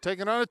 It's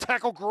taken on a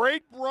tackle.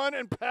 Great run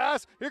and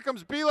pass. Here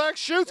comes Belak.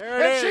 Shoots.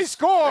 And she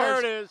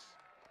scores. There it is.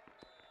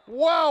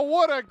 Wow,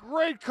 what a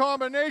great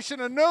combination.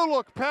 A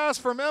no-look pass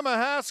from Emma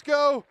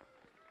Haskell.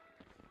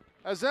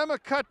 As Emma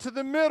cut to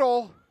the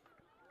middle,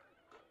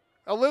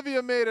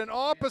 Olivia made an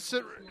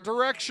opposite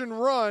direction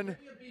run.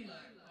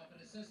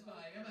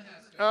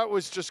 That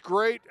was just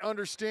great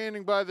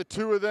understanding by the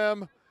two of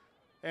them.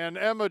 And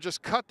Emma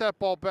just cut that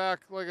ball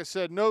back, like I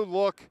said, no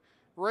look,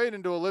 right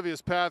into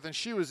Olivia's path. And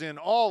she was in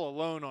all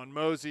alone on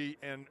Mosey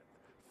and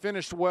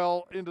finished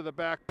well into the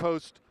back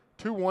post.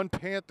 2-1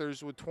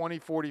 Panthers with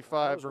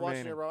 20:45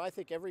 remaining. It, I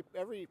think every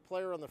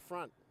player on the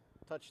front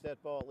touched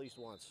that ball at least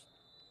once.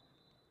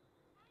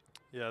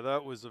 Yeah,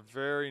 that was a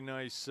very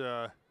nice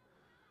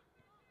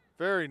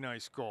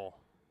goal.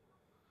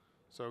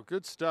 So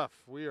good stuff.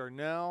 We are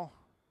now.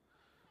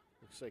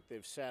 Looks like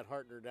they've sat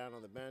Hartner down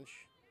on the bench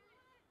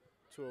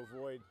to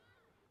avoid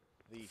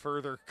the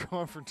further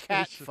confrontation.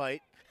 Cat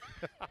fight,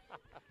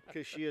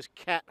 because she is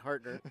Cat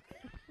Hartner.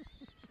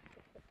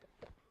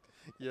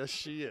 Yes,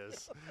 she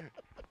is.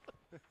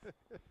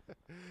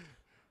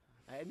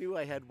 I knew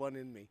I had one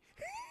in me.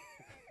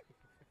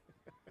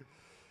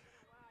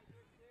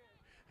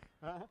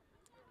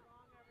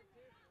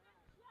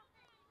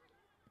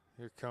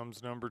 Here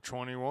comes number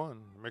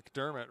 21,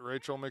 McDermott,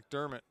 Rachel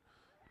McDermott.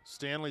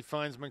 Stanley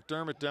finds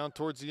McDermott down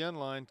towards the end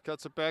line,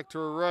 cuts it back to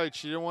her right.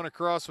 She didn't want to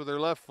cross with her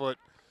left foot.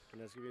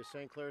 And that's going to be a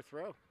St. Clair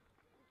throw.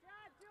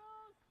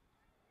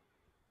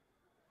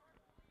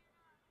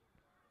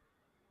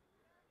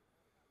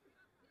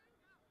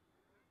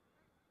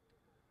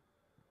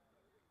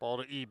 Ball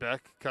to Ebeck,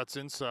 cuts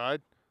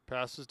inside,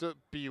 passes to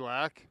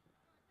Belak.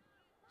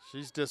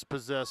 She's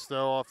dispossessed,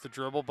 though, off the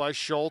dribble by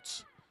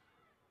Schultz.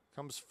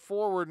 Comes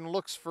forward and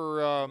looks for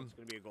it's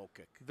going to be a goal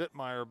kick.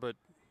 Wittmeyer, but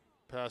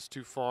pass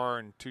too far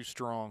and too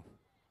strong.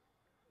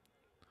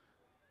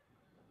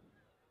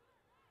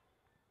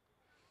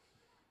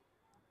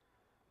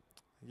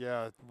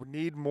 Yeah, we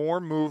need more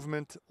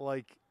movement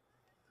like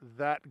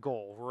that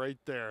goal right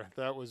there.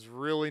 That was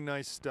really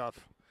nice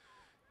stuff.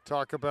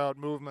 Talk about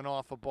movement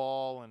off a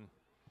ball, and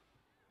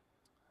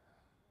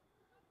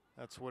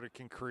that's what it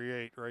can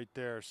create right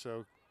there.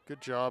 So good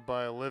job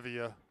by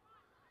Olivia.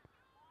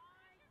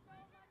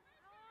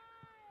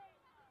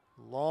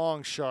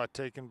 Long shot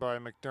taken by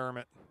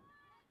McDermott.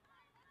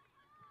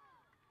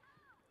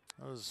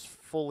 That was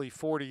fully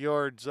 40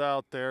 yards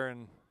out there,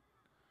 and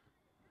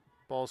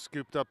ball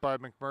scooped up by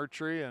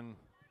McMurtry and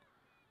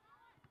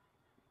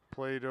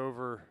played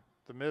over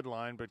the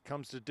midline, but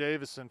comes to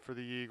Davison for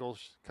the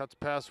Eagles. Cuts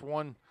past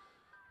one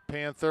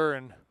Panther,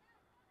 and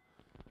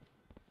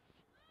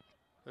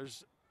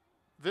there's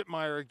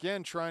Wittmeyer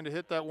again trying to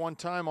hit that one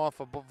time off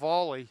a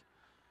volley.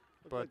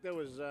 Looked like that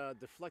was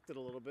deflected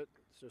a little bit.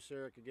 so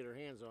Sarah could get her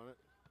hands on it.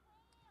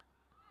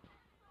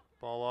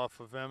 Ball off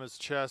of Emma's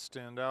chest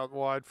and out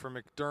wide for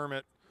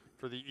McDermott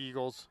for the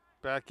Eagles.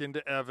 Back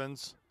into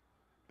Evans.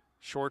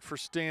 Short for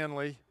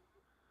Stanley.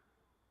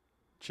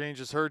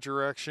 Changes her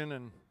direction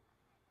and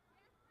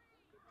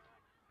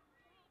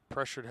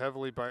pressured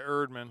heavily by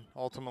Erdman.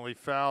 Ultimately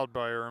fouled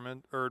by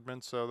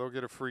Erdman, so they'll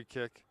get a free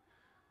kick.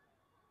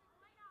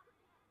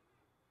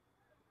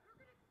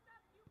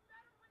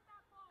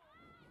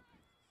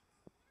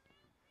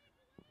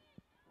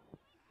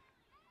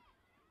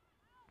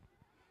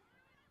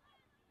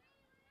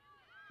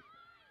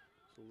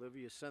 So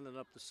Olivia sending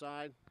up the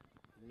side.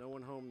 No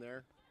one home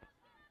there.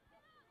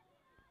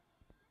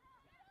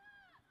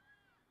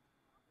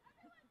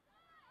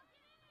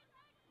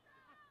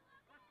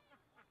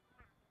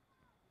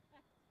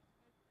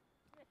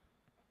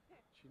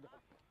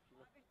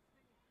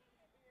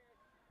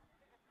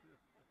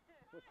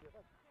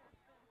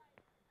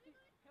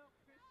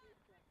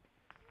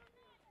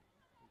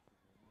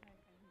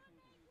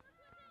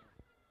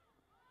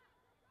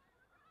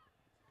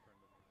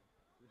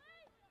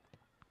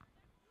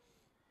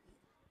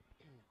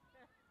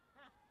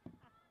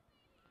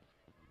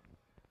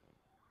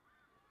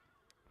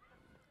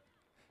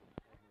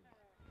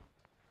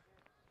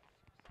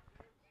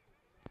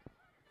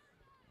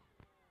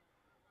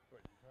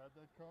 What, you've had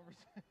that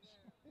conversation?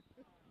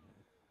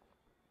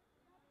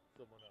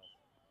 Someone else.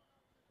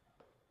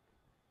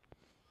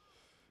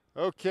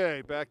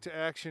 Okay, back to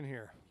action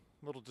here.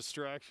 Little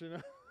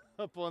distraction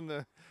up on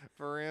the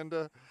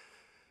veranda.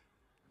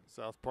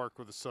 South Park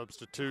with a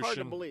substitution. Hard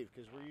to believe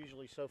because we're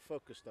usually so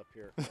focused up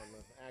here on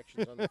the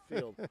actions on the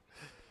field.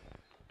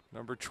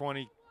 Number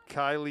 20,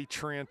 Kylie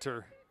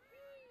Tranter.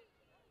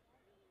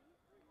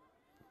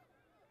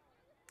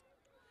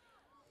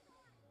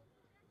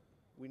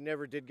 We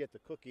never did get the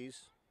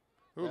cookies.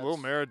 Ooh, a little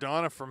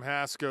Maradona from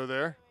Haskell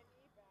there.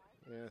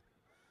 Yeah,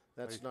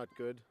 that's not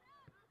good.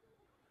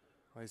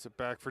 Lays it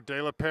back for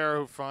De La Pera,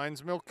 who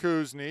finds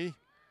Milkuzni.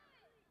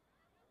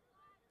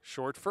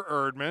 Short for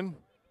Erdman.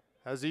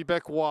 Has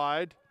Ebeck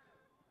wide.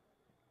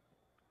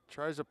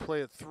 Tries to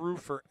play it through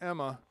for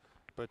Emma,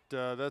 but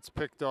that's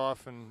picked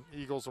off, and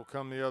Eagles will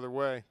come the other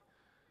way.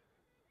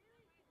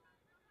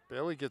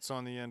 Bailey gets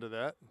on the end of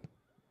that.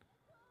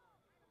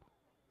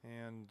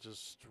 And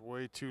just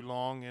way too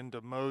long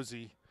into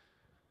Mosey.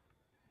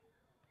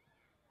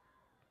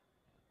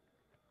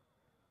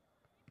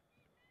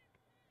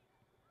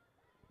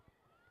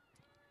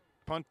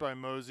 Punt by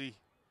Mosey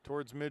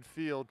towards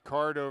midfield.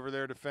 Card over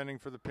there defending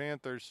for the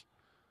Panthers.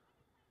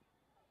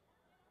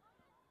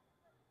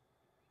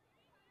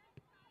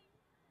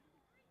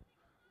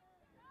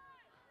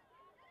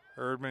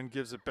 Erdman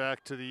gives it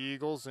back to the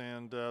Eagles,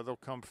 and they'll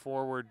come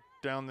forward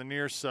down the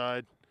near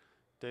side.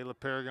 De La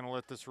Pera going to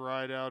let this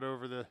ride out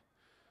over the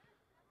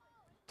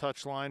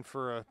touchline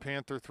for a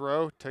Panther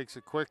throw. Takes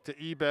it quick to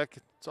Ebeck.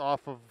 It's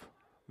off of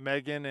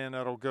Megan, and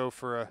it'll go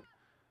for a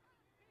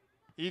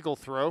Eagle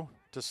throw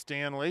to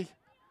Stanley.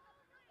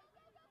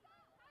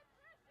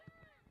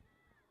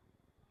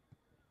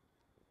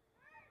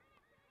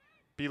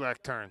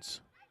 Belak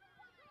turns.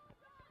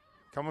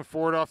 Coming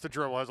forward off the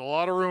dribble. Has a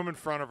lot of room in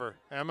front of her.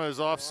 Emma is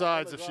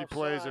offsides if she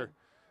plays her.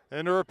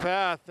 Into her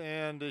path,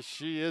 and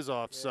she is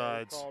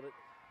offsides. Yeah,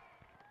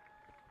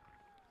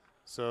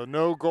 So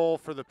no goal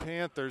for the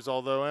Panthers,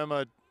 although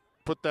Emma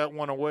put that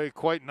one away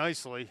quite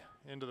nicely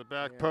into the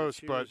back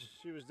post. But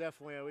she was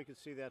definitely, we could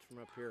see that from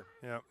up here.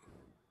 Yep.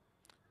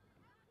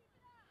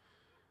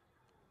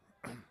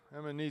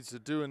 Emma needs to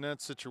do in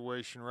that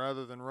situation,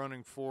 rather than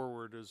running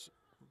forward, is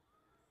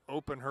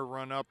open her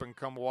run up and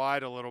come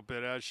wide a little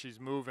bit as she's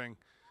moving.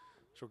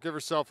 She'll give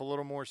herself a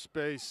little more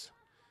space.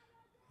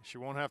 She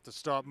won't have to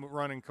stop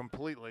running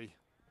completely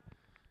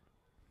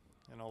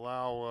and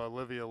allow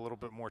Olivia a little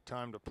bit more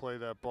time to play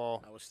that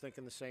ball. I was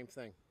thinking the same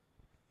thing.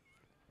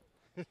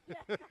 Ditto.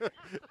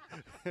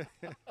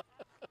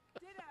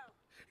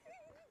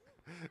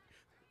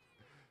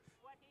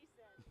 What he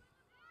said.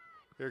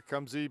 Here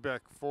comes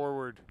Ebeck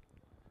forward.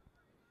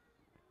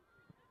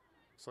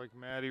 Looks like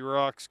Maddie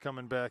Rock's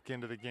coming back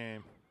into the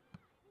game.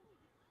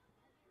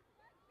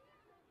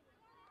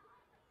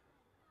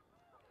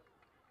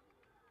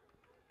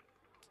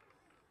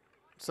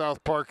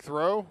 South Park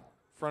throw,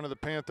 front of the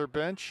Panther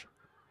bench.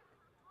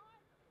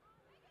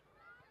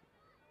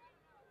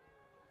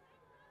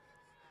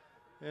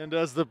 And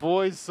as the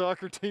boys'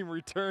 soccer team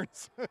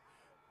returns,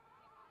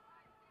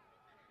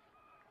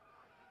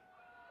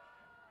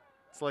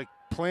 it's like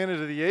Planet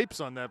of the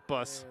Apes on that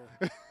bus.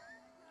 Yeah.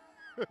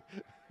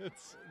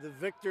 It's The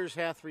victors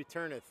hath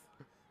returneth.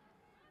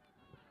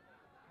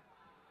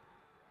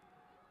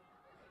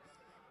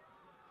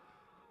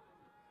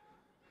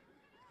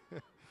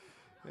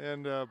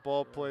 and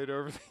ball played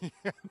over the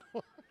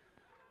handle.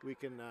 We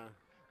can.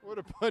 What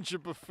a bunch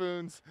of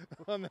buffoons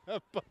on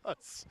that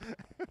bus.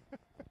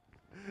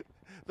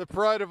 The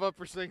pride of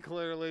Upper St.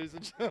 Clair, ladies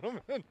and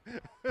gentlemen.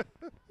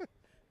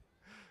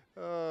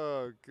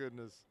 Oh,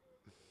 goodness.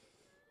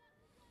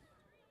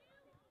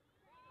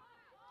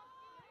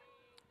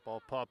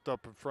 Ball popped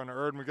up in front of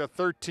Erdman. We got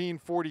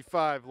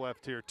 13:45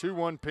 left here.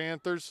 2-1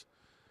 Panthers.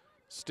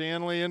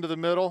 Stanley into the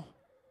middle.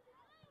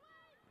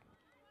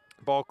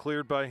 Ball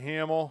cleared by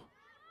Hamill.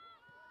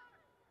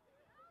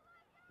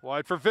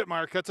 Wide for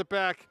Vittmeyer. Cuts it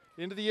back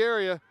into the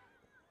area.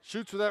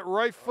 Shoots with that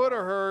right foot of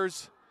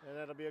hers. And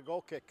that'll be a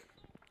goal kick.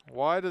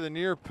 Wide of the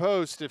near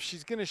post. If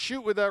she's going to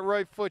shoot with that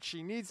right foot,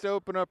 she needs to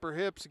open up her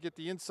hips and get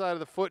the inside of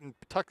the foot and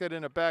tuck it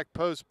in a back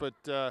post. But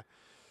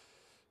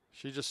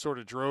she just sort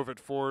of drove it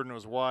forward and it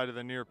was wide of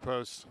the near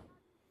post.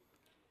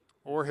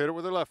 Or hit it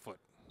with her left foot.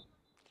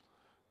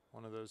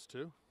 One of those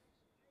two.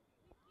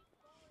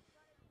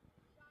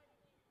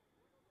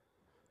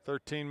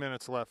 13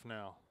 minutes left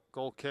now.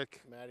 Goal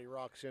kick. Maddie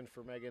rocks in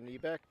for Megan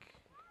Ebeck.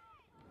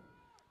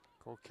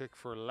 Goal kick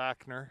for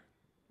Lackner.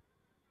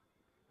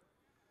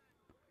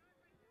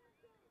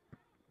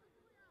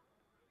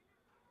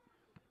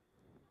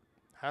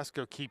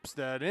 Haskell keeps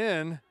that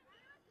in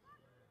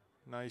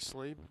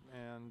nicely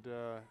and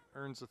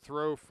earns a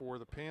throw for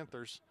the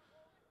Panthers.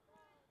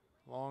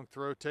 Long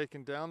throw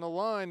taken down the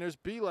line. There's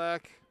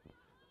Belak.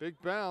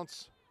 Big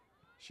bounce.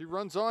 She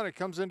runs on it,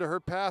 comes into her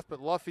path, but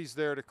Luffy's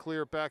there to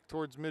clear it back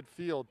towards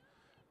midfield.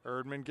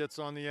 Erdman gets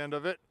on the end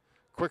of it.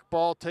 Quick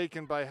ball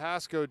taken by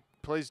Haskell.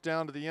 Plays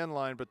down to the end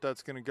line, but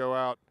that's going to go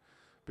out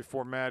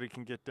before Maddie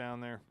can get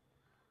down there.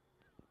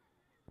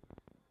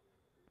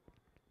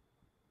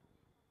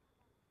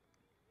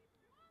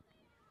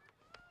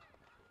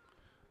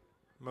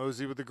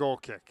 Mosey with the goal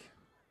kick.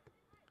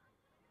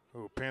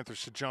 Oh, Panthers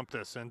should jump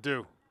this and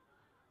do.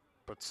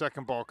 But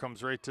second ball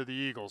comes right to the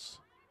Eagles.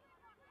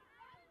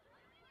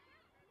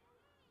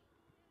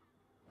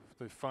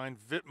 They find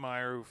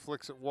Vittmeyer, who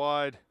flicks it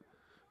wide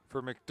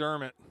for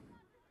McDermott.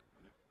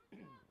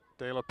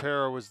 De La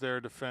Pera was there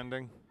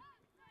defending.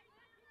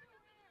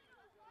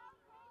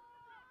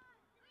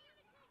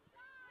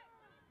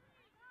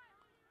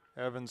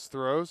 Evans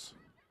throws.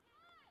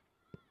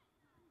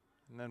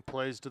 And then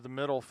plays to the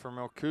middle for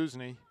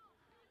Melkuzny.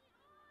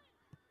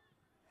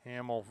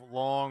 Hamill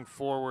long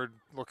forward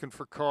looking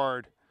for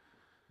Card.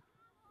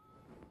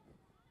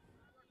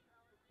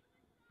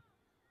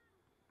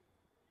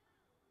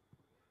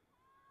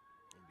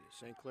 Maybe a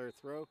St. Clair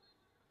throw.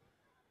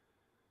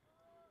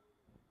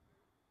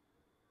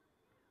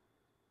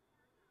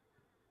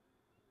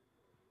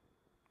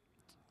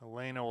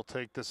 Elena will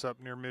take this up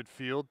near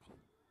midfield.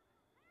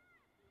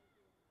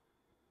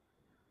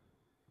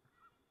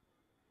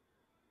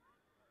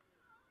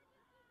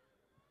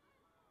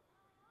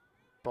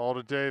 Ball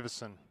to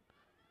Davison.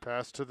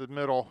 Pass to the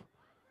middle.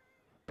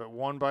 But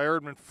won by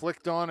Erdman.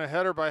 Flicked on a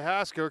header by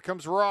Haskell. Here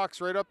comes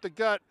Rocks right up the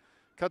gut.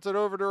 Cuts it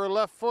over to her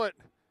left foot.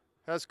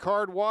 Has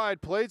Card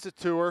wide. Plays it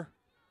to her.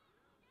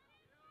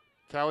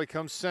 Callie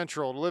comes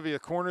central. Olivia,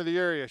 corner of the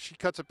area. She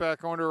cuts it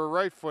back onto her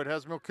right foot.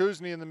 Has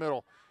Melkuzny in the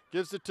middle.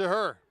 Gives it to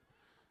her.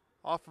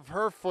 Off of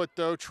her foot,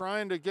 though,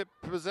 trying to get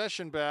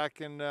possession back,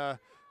 and the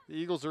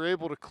Eagles are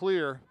able to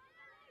clear.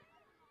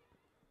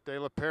 De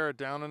La Pera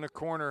down in the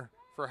corner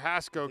for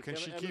Haskell. Can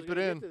she keep it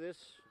in?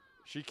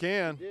 She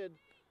can. She did.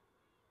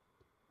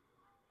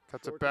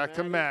 Cuts it back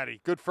to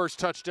Maddie. Good first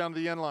touch down to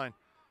the end line.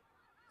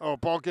 Oh,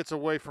 ball gets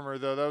away from her,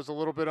 though. That was a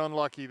little bit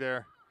unlucky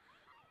there.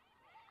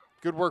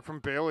 Good work from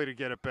Bailey to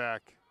get it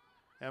back.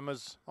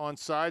 Emma's on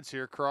sides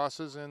here,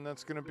 crosses, and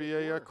that's going to be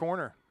a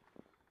corner.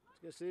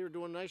 I guess they were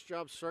doing a nice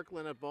job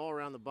circling that ball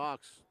around the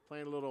box,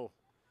 playing a little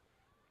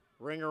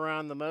ring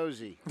around the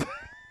mosey.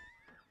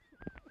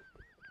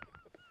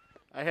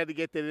 I had to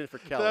get that in for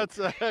Kelly. That's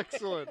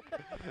excellent.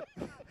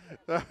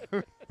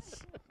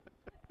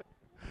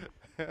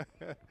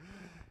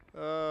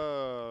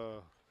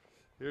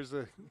 Here's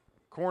the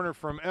corner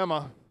from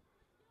Emma.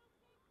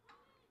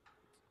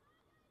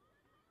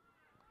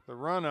 The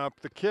run up,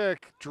 the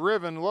kick,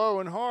 driven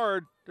low and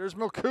hard. There's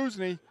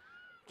Melkuzny.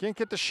 Can't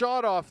get the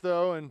shot off,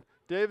 though, and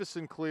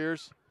Davison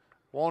clears.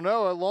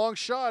 Walnoa, long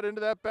shot into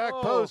that back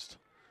post.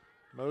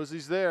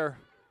 Mosey's there.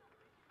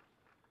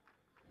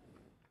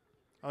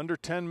 Under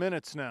 10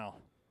 minutes now.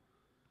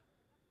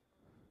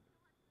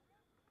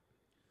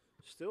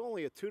 Still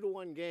only a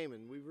 2-1 game,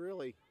 and we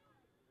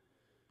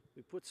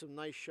put some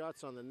nice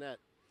shots on the net.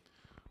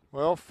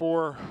 Well,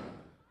 for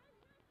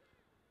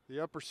the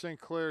Upper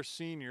St. Clair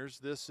seniors,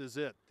 this is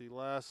it. The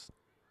last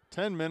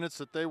 10 minutes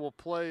that they will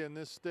play in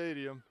this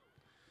stadium.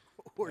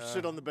 Or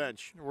sit on the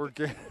bench.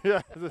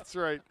 Yeah, that's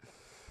right.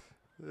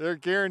 They're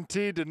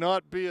guaranteed to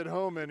not be at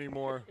home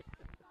anymore.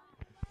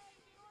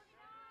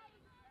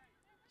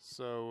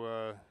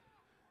 So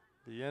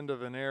the end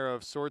of an era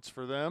of sorts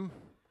for them.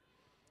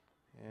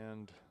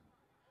 And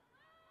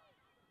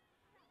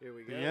here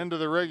we go. The end of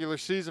the regular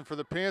season for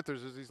the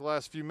Panthers as these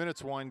last few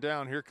minutes wind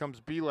down. Here comes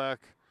Belak.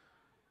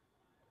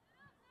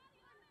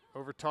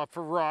 Over top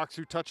for Rocks,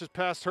 who touches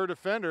past her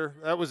defender.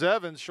 That was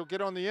Evans. She'll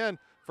get on the end.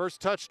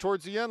 First touch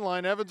towards the end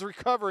line. Evans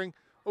recovering.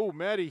 Oh,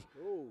 Maddie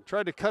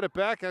tried to cut it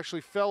back.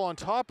 Actually fell on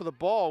top of the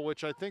ball,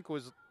 which I think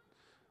was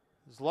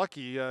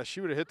lucky.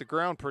 She would have hit the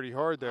ground pretty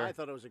hard there. I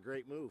thought it was a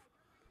great move.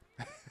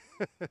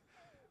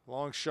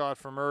 Long shot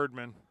from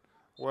Erdman.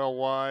 Well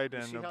wide,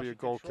 and it'll be a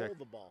goal kick.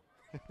 The ball.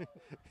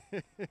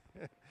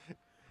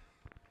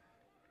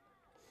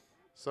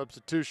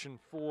 Substitution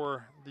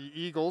for the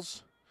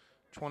Eagles.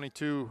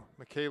 22,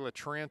 Michaela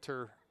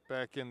Tranter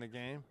back in the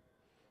game.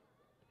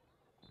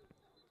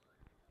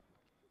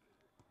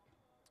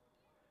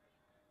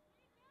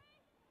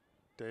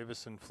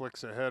 Davison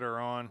flicks a header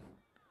on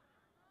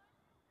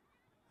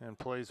and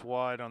plays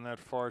wide on that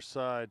far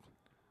side.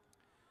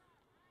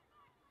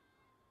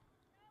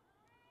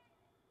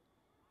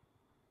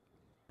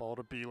 Ball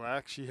to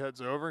Belak. She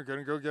heads over, going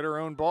to go get her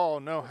own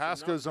ball. No,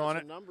 Hasko's on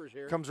it.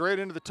 Comes right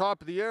into the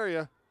top of the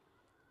area.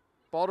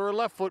 Ball to her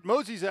left foot.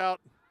 Mosey's out.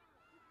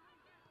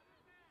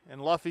 And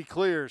Luffy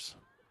clears.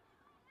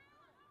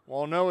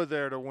 Walnoa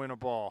there to win a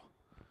ball.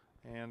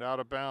 And out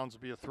of bounds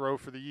will be a throw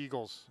for the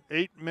Eagles.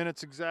 8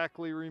 minutes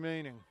exactly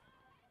remaining.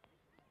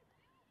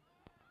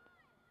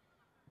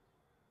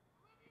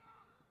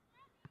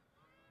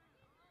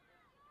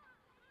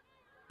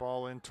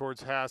 Ball in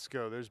towards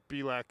Hasko. There's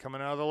Belak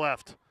coming out of the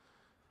left.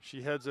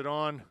 She heads it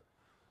on,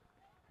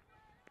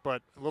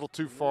 but a little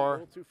too far. A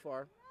little too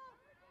far.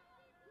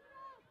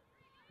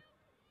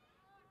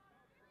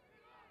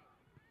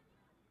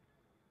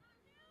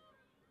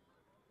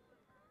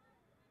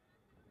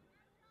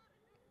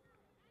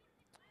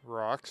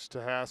 Rocks to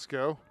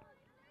Hasko.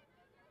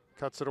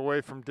 Cuts it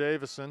away from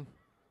Davison.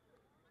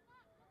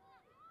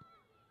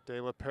 De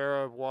La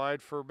Pera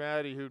wide for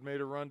Maddie, who'd made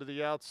a run to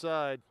the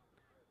outside.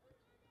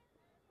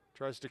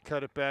 Tries to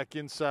cut it back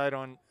inside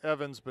on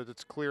Evans, but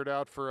it's cleared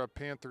out for a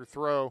Panther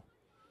throw.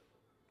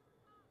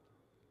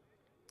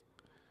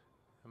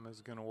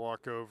 Emma's going to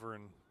walk over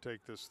and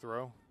take this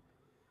throw.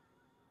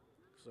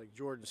 Looks like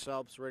Jordan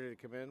Selp's ready to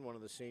come in, one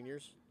of the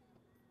seniors.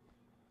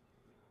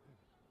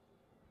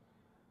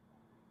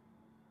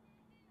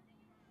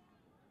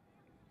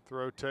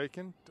 Throw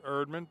taken.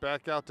 Erdman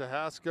back out to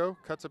Hasko.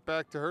 Cuts it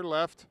back to her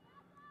left.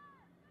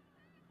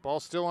 Ball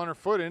still on her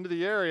foot into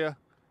the area.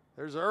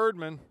 There's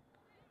Erdman.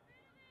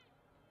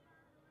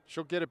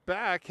 She'll get it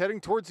back,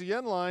 heading towards the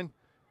end line.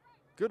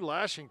 Good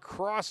lashing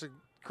cross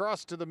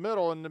to the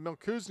middle, and the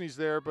Milkuzni's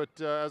there, but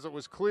as it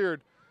was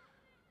cleared,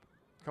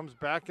 comes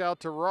back out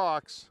to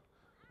Rocks.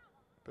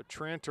 But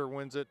Tranter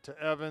wins it to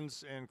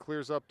Evans and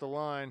clears up the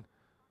line.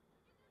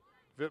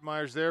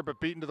 Vittmeyer's there, but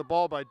beaten to the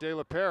ball by De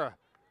La Pera.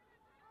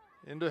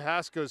 Into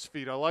Hasko's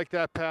feet. I like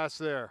that pass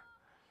there.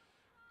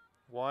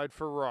 Wide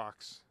for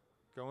Rocks.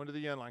 Going to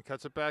the end line,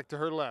 cuts it back to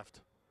her left.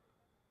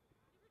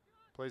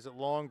 Plays it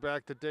long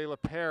back to De La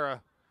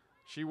Pera.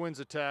 She wins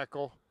a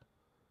tackle,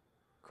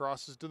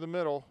 crosses to the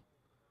middle.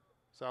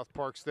 South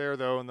Park's there,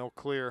 though, and they'll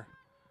clear.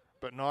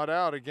 But not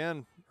out.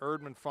 Again,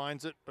 Erdman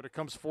finds it, but it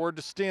comes forward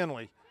to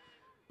Stanley.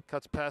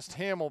 Cuts past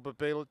Hamill, but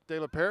De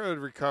La Pera had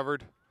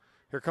recovered.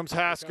 Here comes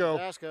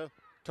Hasko.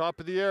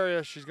 Top of the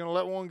area. She's going to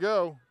let one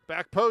go.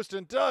 Back post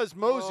and does.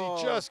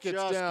 Mosey just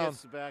gets down.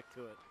 Gets back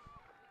to it.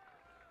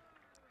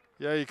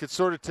 Yeah, you could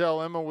sort of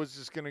tell Emma was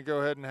just going to go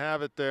ahead and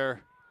have it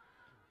there.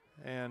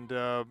 And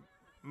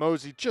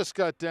Mosey just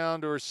got down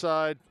to her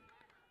side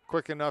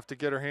quick enough to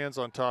get her hands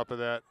on top of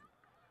that.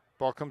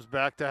 Ball comes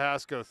back to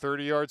Hasko,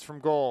 30 yards from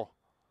goal.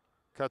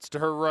 Cuts to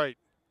her right.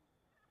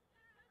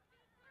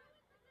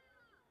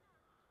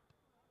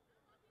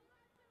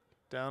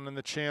 Down in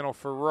the channel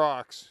for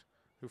Rocks,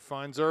 who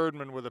finds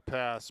Erdman with a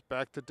pass.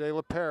 Back to De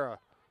La Pera.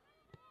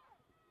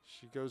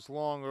 She goes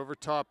long over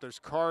top. There's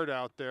Card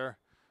out there,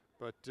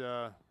 but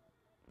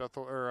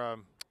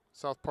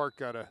South Park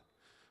got a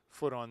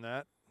foot on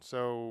that.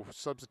 So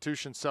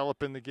substitution,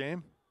 Celup in the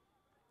game.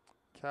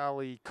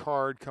 Callie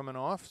Card coming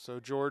off. So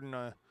Jordan,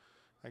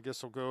 I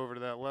guess, will go over to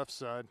that left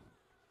side.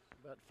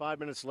 About 5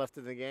 minutes left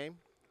in the game.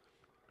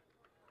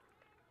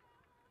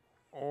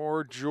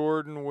 Or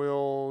Jordan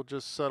will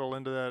just settle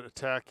into that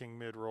attacking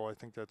mid-roll. I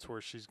think that's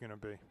where she's going to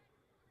be.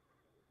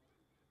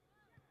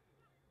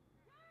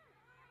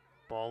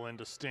 Ball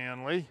into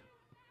Stanley.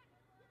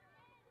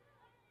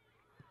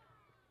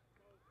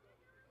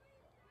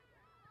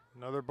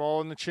 Another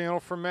ball in the channel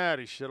for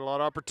Maddie. She had a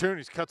lot of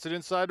opportunities. Cuts it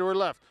inside to her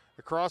left.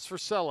 Across for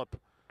Celup.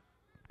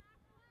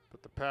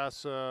 But the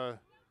pass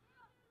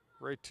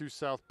right to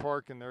South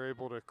Park, and they're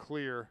able to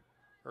clear.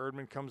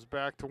 Erdman comes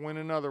back to win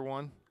another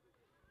one.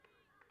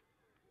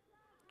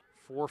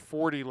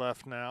 4:40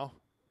 left now.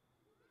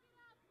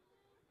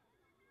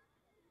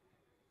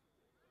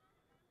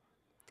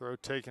 Throw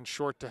taken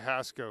short to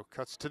Hasko.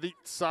 Cuts to the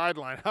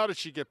sideline. How did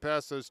she get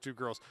past those two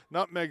girls?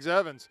 Nutmegs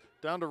Evans.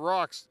 Down to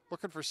Rocks.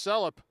 Looking for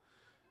Celup.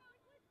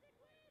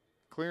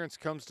 Clearance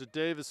comes to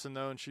Davison,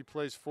 though, and she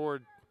plays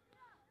forward.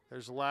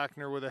 There's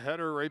Lackner with a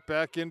header right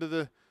back into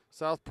the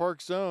South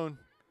Park zone.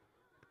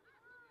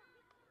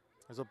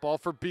 There's a ball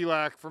for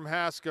Belak from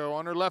Hasko.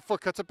 On her left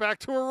foot, cuts it back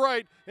to her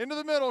right. Into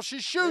the middle, she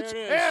shoots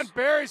and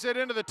buries it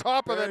into the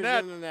top of the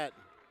net.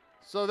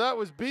 So that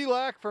was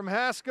Belak from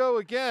Hasko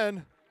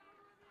again.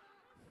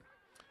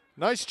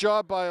 Nice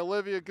job by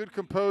Olivia. Good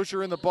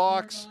composure in the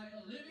box.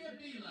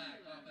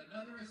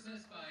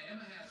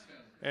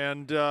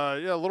 And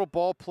yeah, a little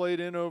ball played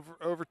in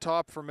over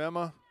top from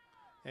Emma.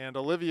 And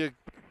Olivia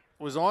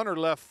was on her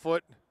left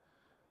foot,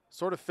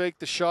 sort of faked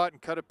the shot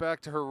and cut it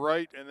back to her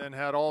right, and then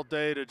had all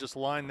day to just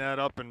line that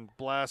up and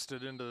blast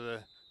it into the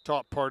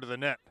top part of the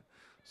net.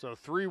 So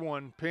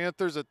 3-1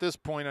 Panthers at this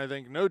point. I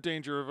think no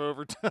danger of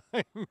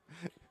overtime,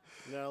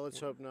 No, let's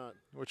hope not.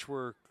 which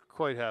we're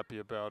quite happy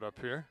about up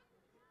here.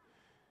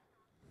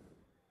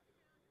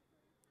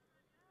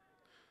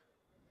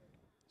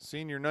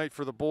 Senior night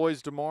for the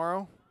boys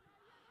tomorrow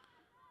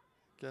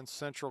against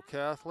Central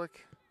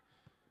Catholic.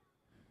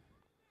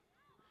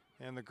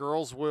 And the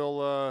girls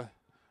will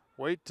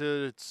wait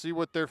to see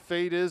what their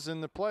fate is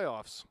in the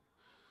playoffs,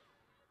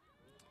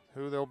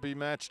 who they'll be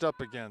matched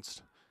up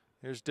against.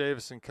 Here's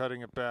Davison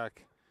cutting it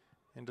back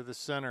into the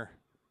center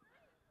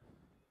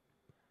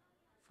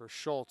for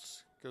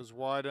Schultz. Goes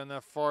wide on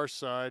that far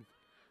side.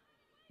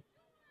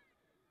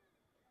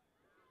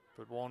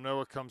 But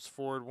Walnoa comes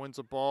forward, wins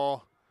a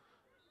ball,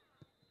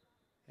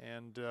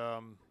 and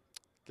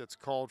gets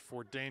called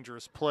for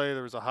dangerous play.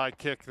 There was a high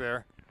kick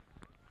there.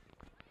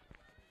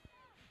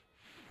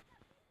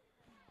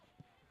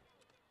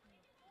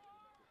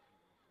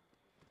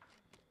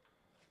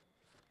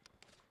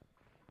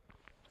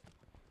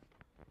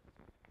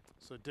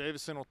 So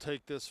Davison will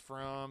take this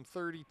from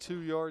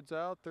 32 yards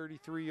out,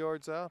 33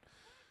 yards out.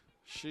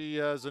 She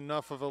has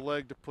enough of a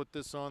leg to put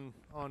this on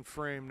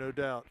frame, no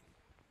doubt.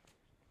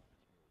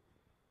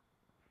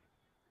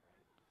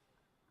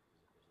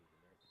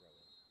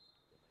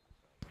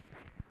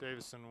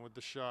 Davison with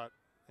the shot,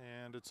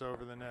 and it's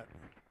over the net.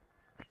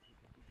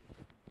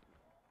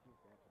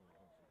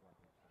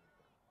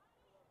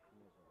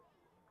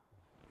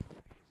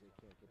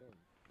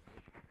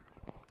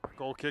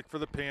 Goal kick for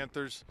the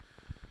Panthers.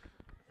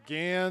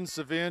 Gans,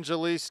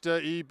 Evangelista,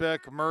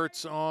 Ebeck,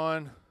 Mertz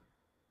on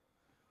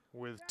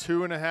with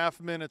 2.5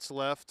 minutes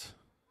left.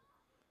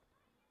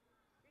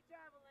 Good job,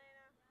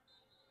 Elena.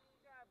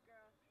 Good job,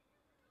 girl.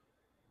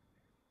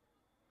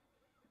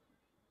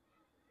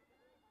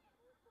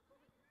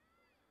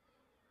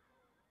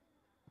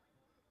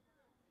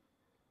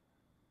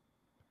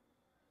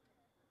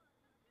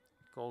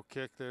 Goal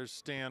kick, there's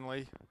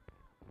Stanley.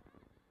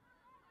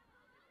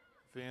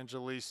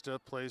 Evangelista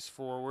plays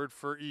forward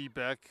for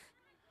Ebeck.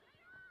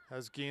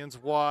 Has Gans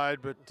wide,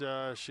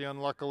 but she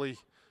unluckily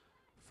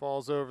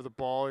falls over the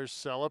ball. Here's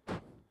Selup.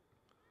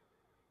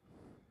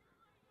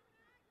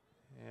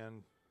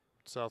 And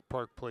South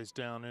Park plays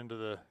down into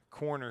the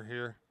corner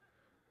here.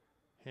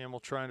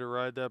 Hamill trying to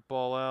ride that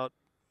ball out.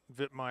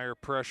 Wittmeyer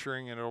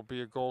pressuring, and it'll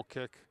be a goal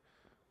kick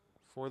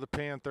for the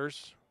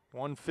Panthers.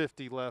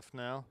 1:50 left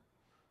now.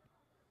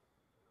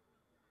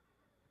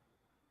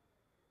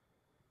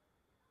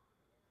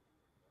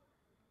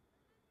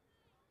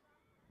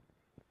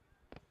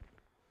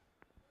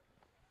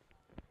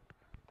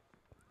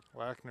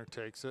 Lackner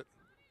takes it.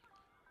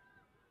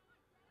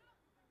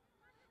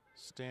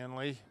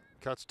 Stanley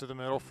cuts to the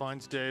middle,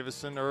 finds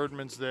Davison.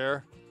 Erdman's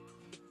there.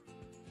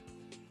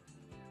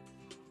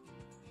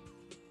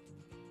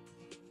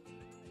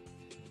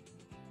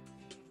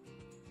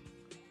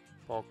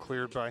 Ball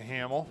cleared by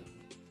Hamill.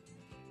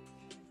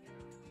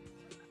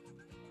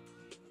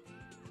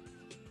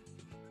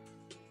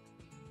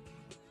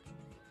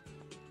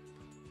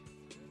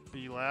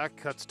 Belak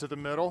cuts to the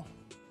middle.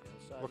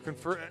 Looking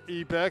for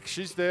Ebeck.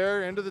 She's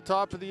there into the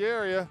top of the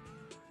area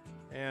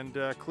and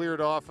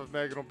cleared off of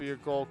Megan. Will be a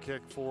goal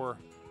kick for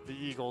the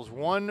Eagles.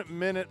 1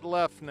 minute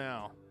left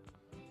now.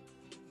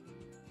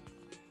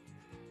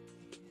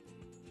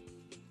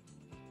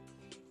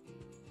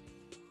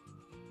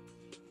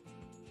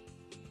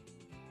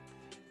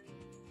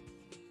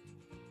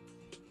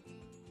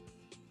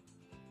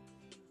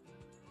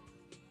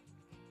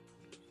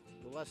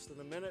 Less than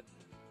a minute.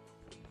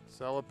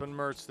 Selup and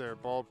Mertz there.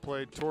 Ball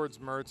played towards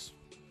Mertz.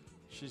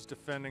 She's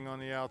defending on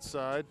the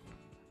outside.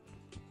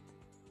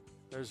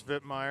 There's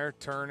Wittmeyer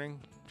turning,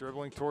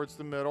 dribbling towards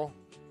the middle.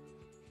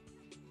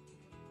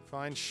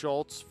 Finds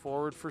Schultz,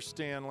 forward for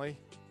Stanley.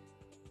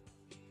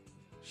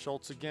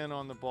 Schultz again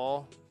on the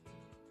ball.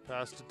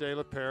 Pass to De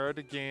La Pera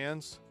to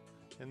Gans.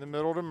 In the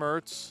middle to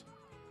Mertz.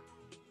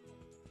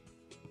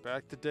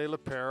 Back to De La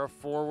Pera,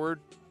 forward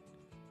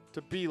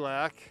to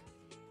Belak.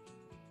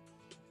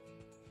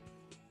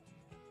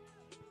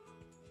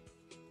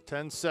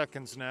 10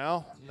 seconds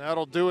now. And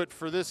that'll do it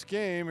for this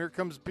game. Here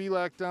comes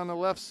Belak down the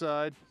left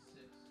side.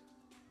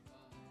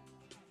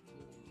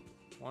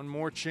 One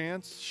more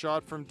chance.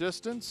 Shot from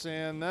distance,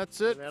 and that's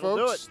it,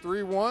 folks.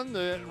 3-1.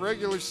 The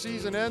regular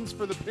season ends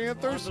for the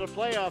Panthers. On to the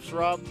playoffs,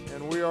 Rob.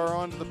 And we are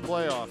on to the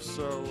playoffs.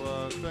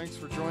 So thanks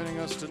for joining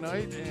us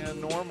tonight,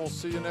 and Norm, we'll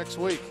see you next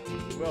week.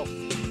 We will.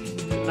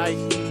 Good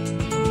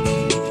night.